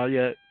 not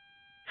yet.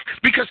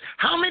 Because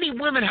how many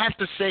women have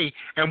to say,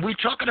 and we're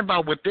talking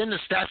about within the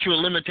statute of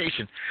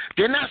limitation,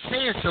 they're not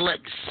saying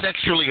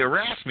sexually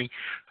harass me.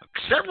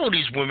 Several of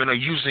these women are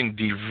using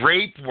the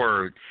rape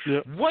word.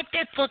 Yep. What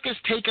the fuck is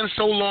taking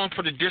so long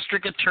for the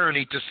district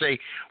attorney to say,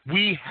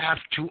 we have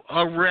to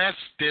arrest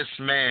this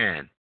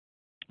man?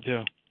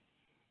 Yeah.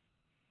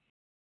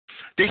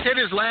 They said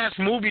his last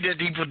movie that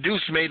he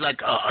produced made like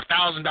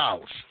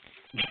 $1,000.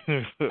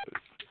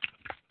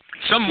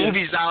 Some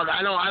movies out.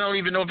 I don't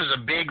even know if it's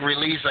a big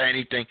release or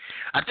anything.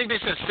 I think they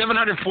said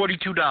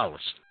 $742.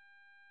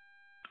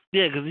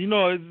 Yeah, because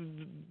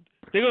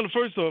they're gonna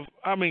first off.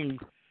 I mean,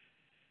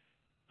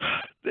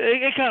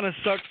 it kind of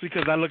sucks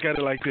because I look at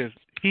it like this: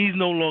 he's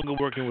no longer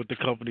working with the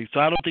company, so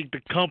I don't think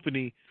the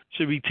company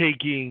should be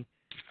taking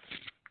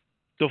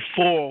the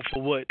fall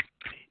for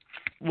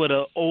what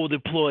an old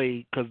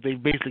employee, because they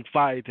basically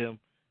fired him,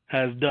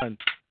 has done.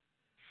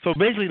 So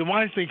basically, the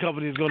Weinstein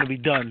Company is going to be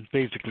done,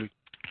 basically.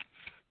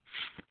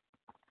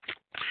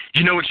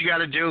 You know what you got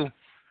to do?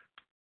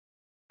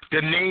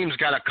 The name's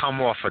got to come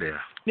off of there.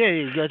 Yeah,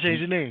 you got to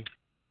change the name.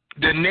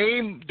 The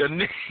name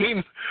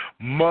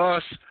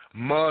must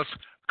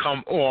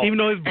come off. Even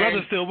though his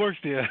brother still works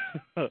there.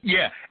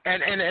 Yeah,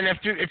 and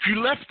if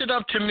you left it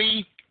up to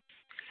me,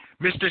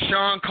 Mr.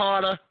 Sean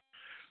Carter,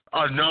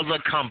 another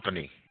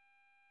company.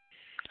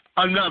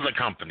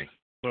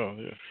 Oh,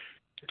 yeah.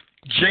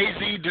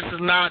 Jay-Z, this is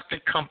not the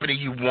company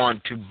you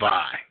want to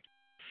buy.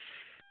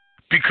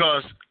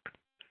 Because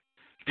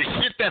the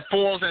shit that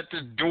falls at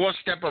the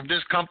doorstep of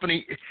this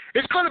company,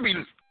 it's going to be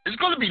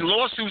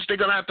lawsuits they're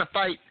going to have to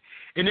fight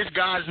in this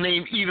guy's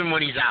name even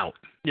when he's out.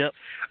 Yep.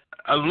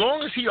 As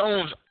long as he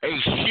owns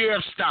a share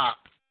of stock,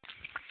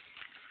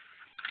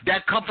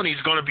 that company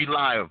is going to be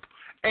liable.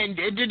 And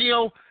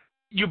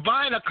you're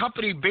buying a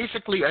company,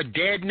 basically a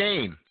dead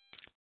name.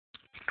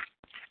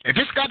 If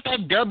it's got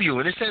that W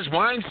and it says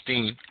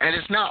Weinstein and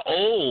it's not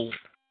old,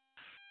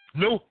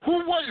 no,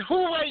 who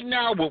right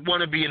now would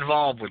want to be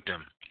involved with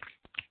them?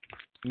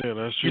 Yeah,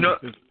 that's true.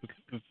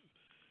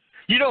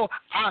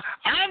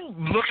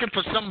 I'm looking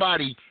for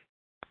somebody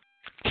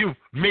to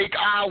make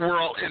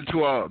Ourworld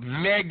into a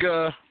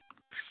mega,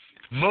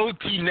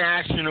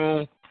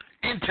 multinational,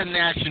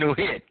 international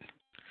hit.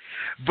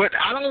 But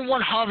I don't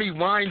want Harvey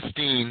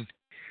Weinstein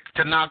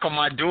to knock on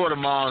my door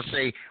tomorrow and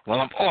say, well,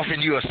 I'm offering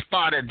you a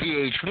spot at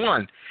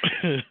VH1.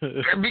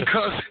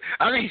 Because,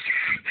 I mean,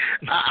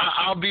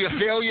 I'll be a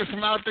failure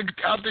from out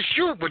the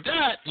chute with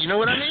that. You know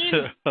what I mean?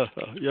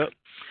 Yep.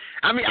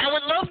 I mean, I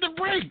would love to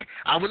break.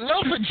 I would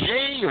love for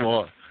Jay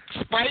or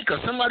Spike or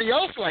somebody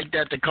else like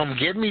that to come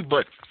get me.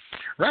 But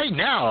right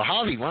now,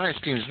 Harvey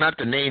Weinstein is not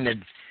the name that,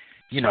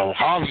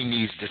 Harvey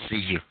needs to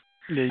see you.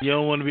 Yeah, you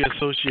don't want to be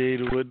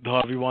associated with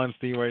Harvey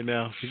Weinstein right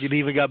now. You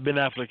even got Ben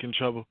Affleck in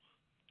trouble.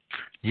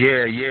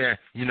 Yeah.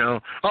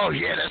 Oh,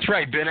 yeah, that's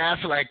right. Ben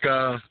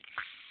Affleck,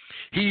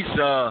 he's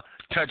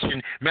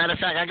touching. Matter of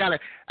fact,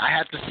 I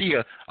have to see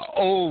a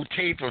old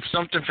tape of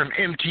something from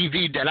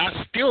MTV that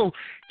I still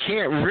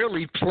can't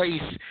really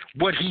place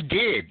what he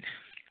did.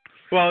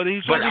 Well, he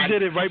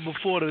did it right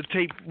before the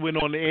tape went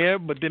on the air,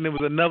 but then there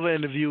was another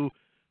interview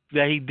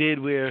that he did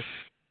where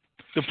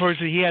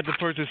he had the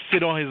person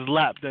sit on his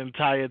lap the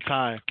entire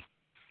time.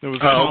 It was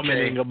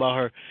commenting about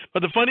her.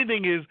 But the funny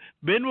thing is,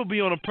 Ben will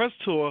be on a press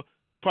tour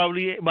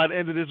probably by the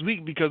end of this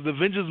week because the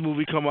Avengers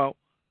movie come out.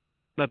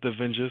 Not the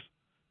Avengers.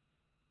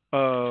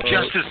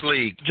 Justice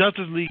League.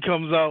 Justice League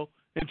comes out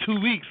in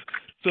 2 weeks.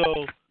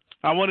 So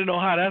I want to know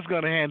how that's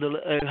going to handle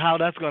it and how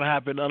that's going to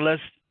happen unless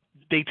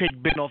they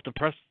take Ben off the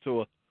press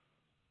tour.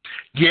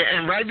 Yeah,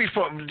 and right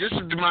before, this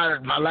is my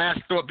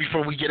last thought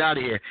before we get out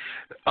of here.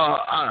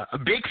 A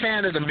big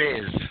fan of The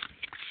Miz.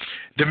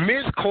 The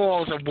Miz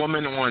calls a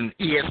woman on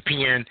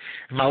ESPN.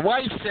 My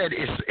wife said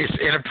it's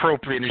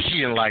inappropriate and she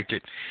didn't like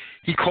it.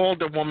 He called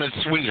the woman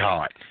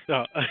sweetheart.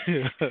 Oh.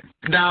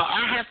 Now,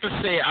 I have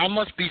to say, I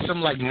must be some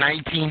like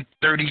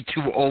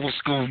 1932 old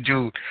school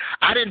dude.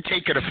 I didn't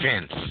take it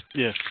offense.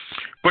 Yeah.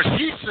 But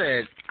she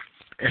said,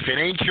 if it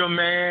ain't your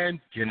man,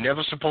 you're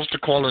never supposed to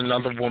call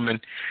another woman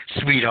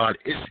sweetheart.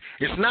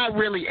 It's not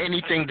really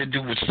anything to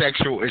do with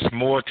sexual. It's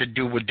more to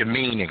do with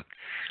demeaning.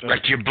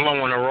 Like you're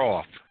blowing her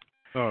off.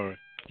 All right.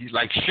 You're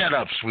like, shut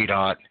up,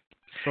 sweetheart.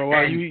 So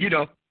why and,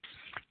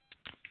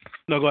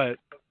 No, go ahead.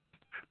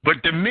 But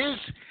The Miz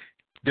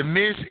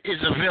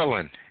is a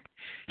villain.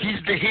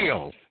 He's the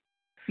heel.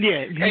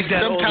 Yeah, and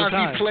sometimes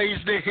he plays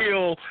the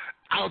heel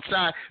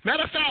outside.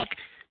 Matter of fact,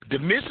 The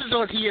Miz is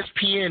on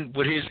ESPN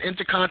with his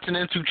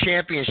Intercontinental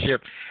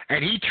Championship,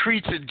 and he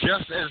treats it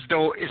just as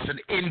though it's an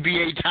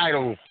NBA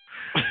title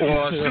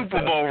or a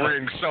Super Bowl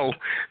ring. So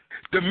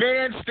the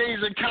man stays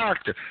in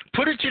character.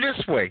 Put it to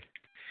this way.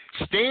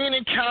 Staying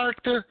in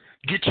character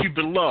gets you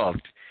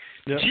beloved.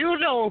 Yep. Do you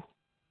know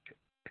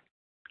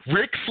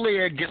Ric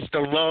Flair gets the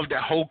love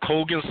that Hulk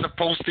Hogan's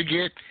supposed to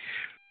get?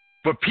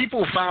 But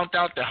people found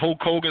out that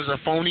Hulk Hogan's a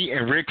phony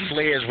and Ric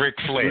Flair is Ric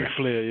Flair. Ric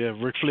Flair, yeah.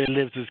 Ric Flair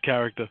lives his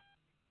character.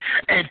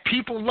 And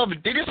people love it.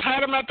 They just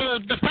had him at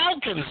the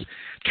Falcons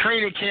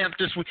training camp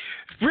this week.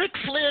 Ric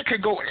Flair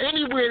could go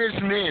anywhere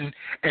there's men,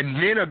 and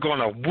men are going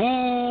to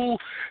woo.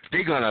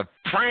 They're going to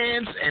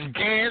prance and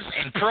dance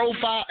and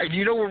profile. And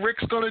you know what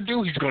Ric's going to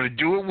do? He's going to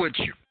do it with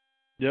you.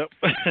 Yep.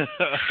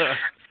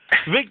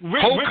 Rick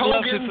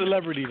loves his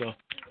celebrity, though.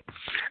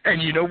 And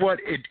you know what?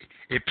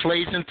 It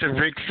plays into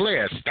Ric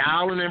Flair,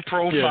 styling and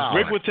profiling. Yeah,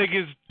 Rick would take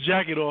his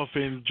jacket off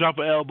and drop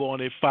an elbow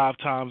on it 5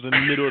 times in the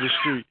middle of the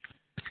street.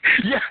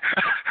 Yeah,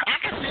 I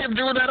can see him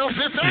doing that on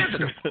Fifth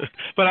Avenue.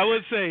 But I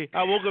would say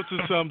I woke up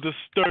to some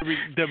disturbing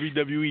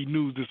WWE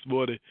news this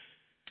morning.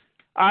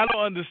 I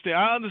don't understand.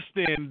 I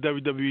understand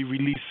WWE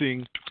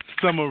releasing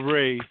Summer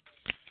Rae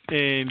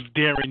and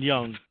Darren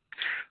Young.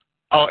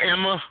 Oh,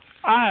 Emma?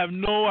 I have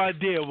no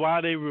idea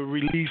why they would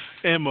release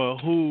Emma,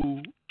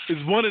 who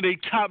is one of their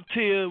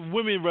top-tier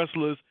women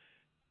wrestlers,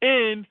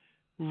 and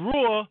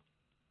Raw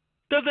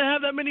doesn't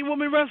have that many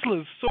women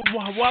wrestlers. So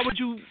why would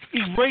you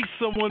erase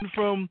someone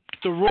from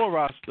the Raw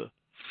roster?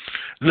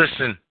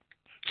 Listen,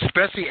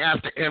 especially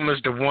after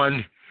Emma's the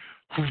one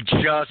who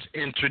just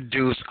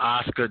introduced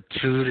Asuka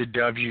to the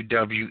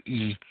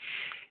WWE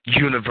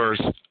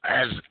universe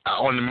as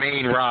on the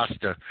main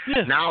roster.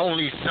 Yeah. Not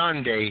only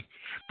Sunday,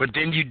 but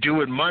then you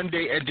do it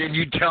Monday, and then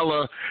you tell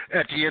her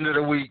at the end of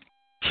the week,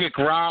 kick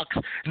rocks.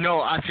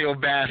 No, I feel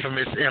bad for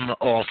Miss Emma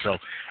also.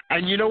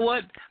 And you know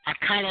what? I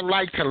kind of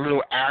liked her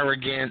little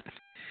arrogant,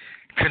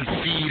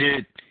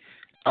 conceited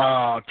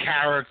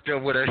character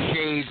with her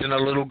shades and her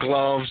little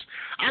gloves.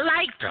 I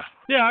liked her.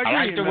 Yeah, I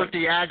liked her with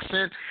the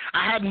accent.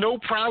 I had no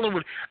problem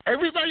with.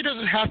 Everybody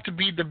doesn't have to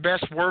be the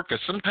best worker.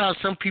 Sometimes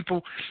some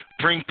people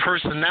bring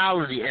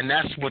personality, and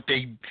that's what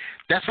they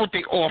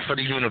offer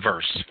the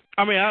universe.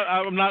 I mean,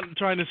 I'm not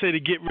trying to say to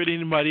get rid of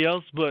anybody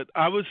else, but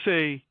I would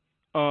say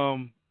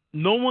no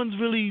one's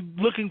really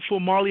looking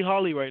for Molly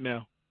Holly right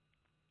now.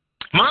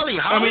 Molly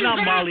Holly? I mean,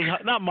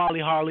 not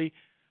Molly Holly.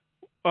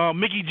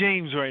 Mickie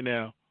James right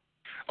now.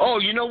 Oh,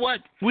 you know what?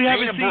 We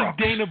haven't seen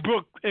Dana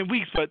Brooke in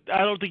weeks, but I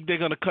don't think they're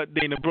going to cut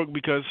Dana Brooke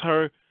because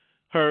her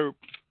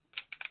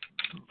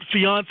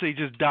fiance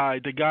just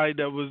died. The guy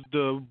that was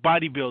the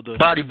bodybuilder.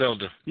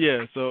 Bodybuilder.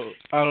 Yeah, so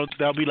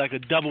that'll be like a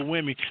double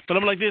whammy. But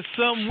I'm like, there's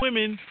some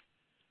women.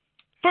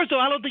 First of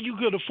all, I don't think you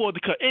could afford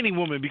to cut any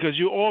woman because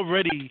you're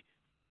already.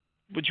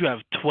 But you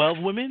have 12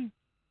 women.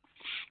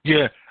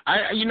 Yeah,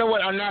 you know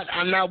what? I'm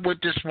not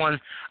with this one.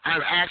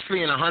 I'm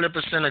actually in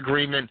 100%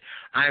 agreement.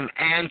 I'm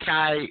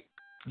anti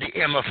the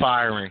Emma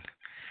firing.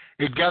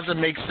 It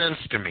doesn't make sense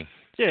to me.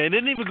 Yeah, it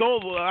didn't even go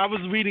over. I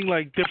was reading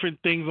like different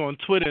things on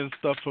Twitter and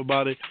stuff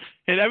about it,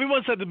 and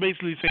everyone said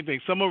basically the same thing.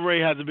 Summer Rae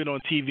hasn't been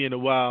on TV in a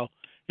while,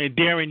 and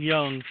Darren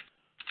Young,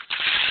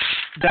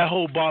 that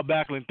whole Bob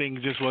Backlund thing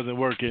just wasn't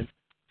working.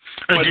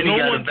 And then he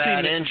got a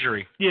bad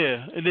injury.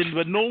 Yeah,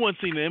 but no one's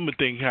seen the Emma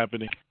thing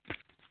happening.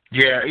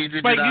 Yeah,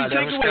 either like did I. You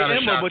take away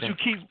Emma, but you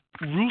keep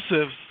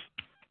Rusev's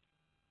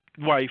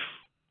wife,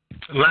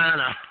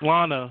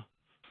 Lana,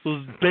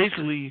 who's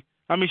basically,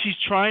 I mean, she's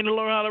trying to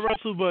learn how to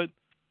wrestle, but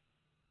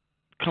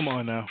come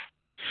on now.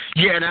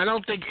 Yeah, and I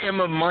don't think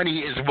Emma money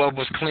is what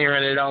was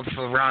clearing it up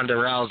for Ronda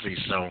Rousey.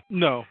 So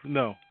no,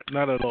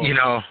 not at all. You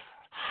know,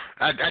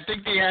 I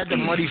think they had the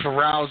money for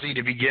Rousey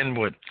to begin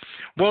with.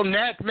 Well,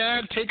 Nat,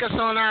 man, take us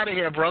on out of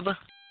here, brother.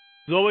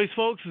 As always,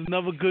 folks, it's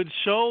another good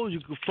show. You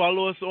can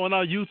follow us on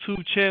our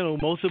YouTube channel,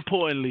 most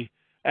importantly,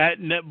 at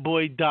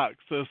NetBoyDoc.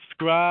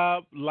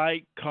 Subscribe,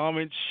 like,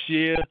 comment,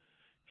 share,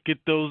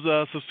 get those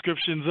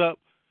subscriptions up.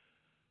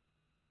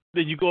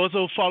 Then you can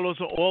also follow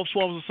us on all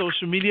forms of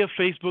social media,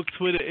 Facebook,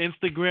 Twitter,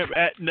 Instagram,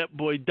 at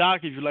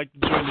NetBoyDoc. If you'd like to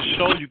join the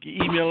show, you can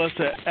email us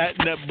at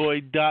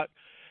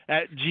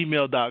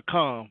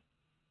netboydoc@gmail.com.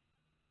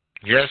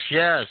 Yes,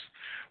 yes.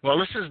 Well,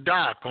 this is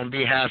Doc on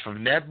behalf of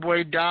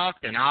NetBoyDoc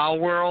and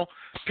Ourworld.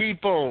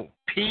 People,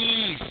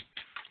 peace.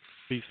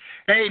 Peace.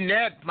 Hey,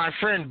 Net, my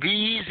friend, be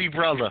easy,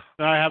 brother.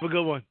 All right, have a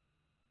good one.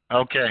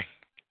 Okay.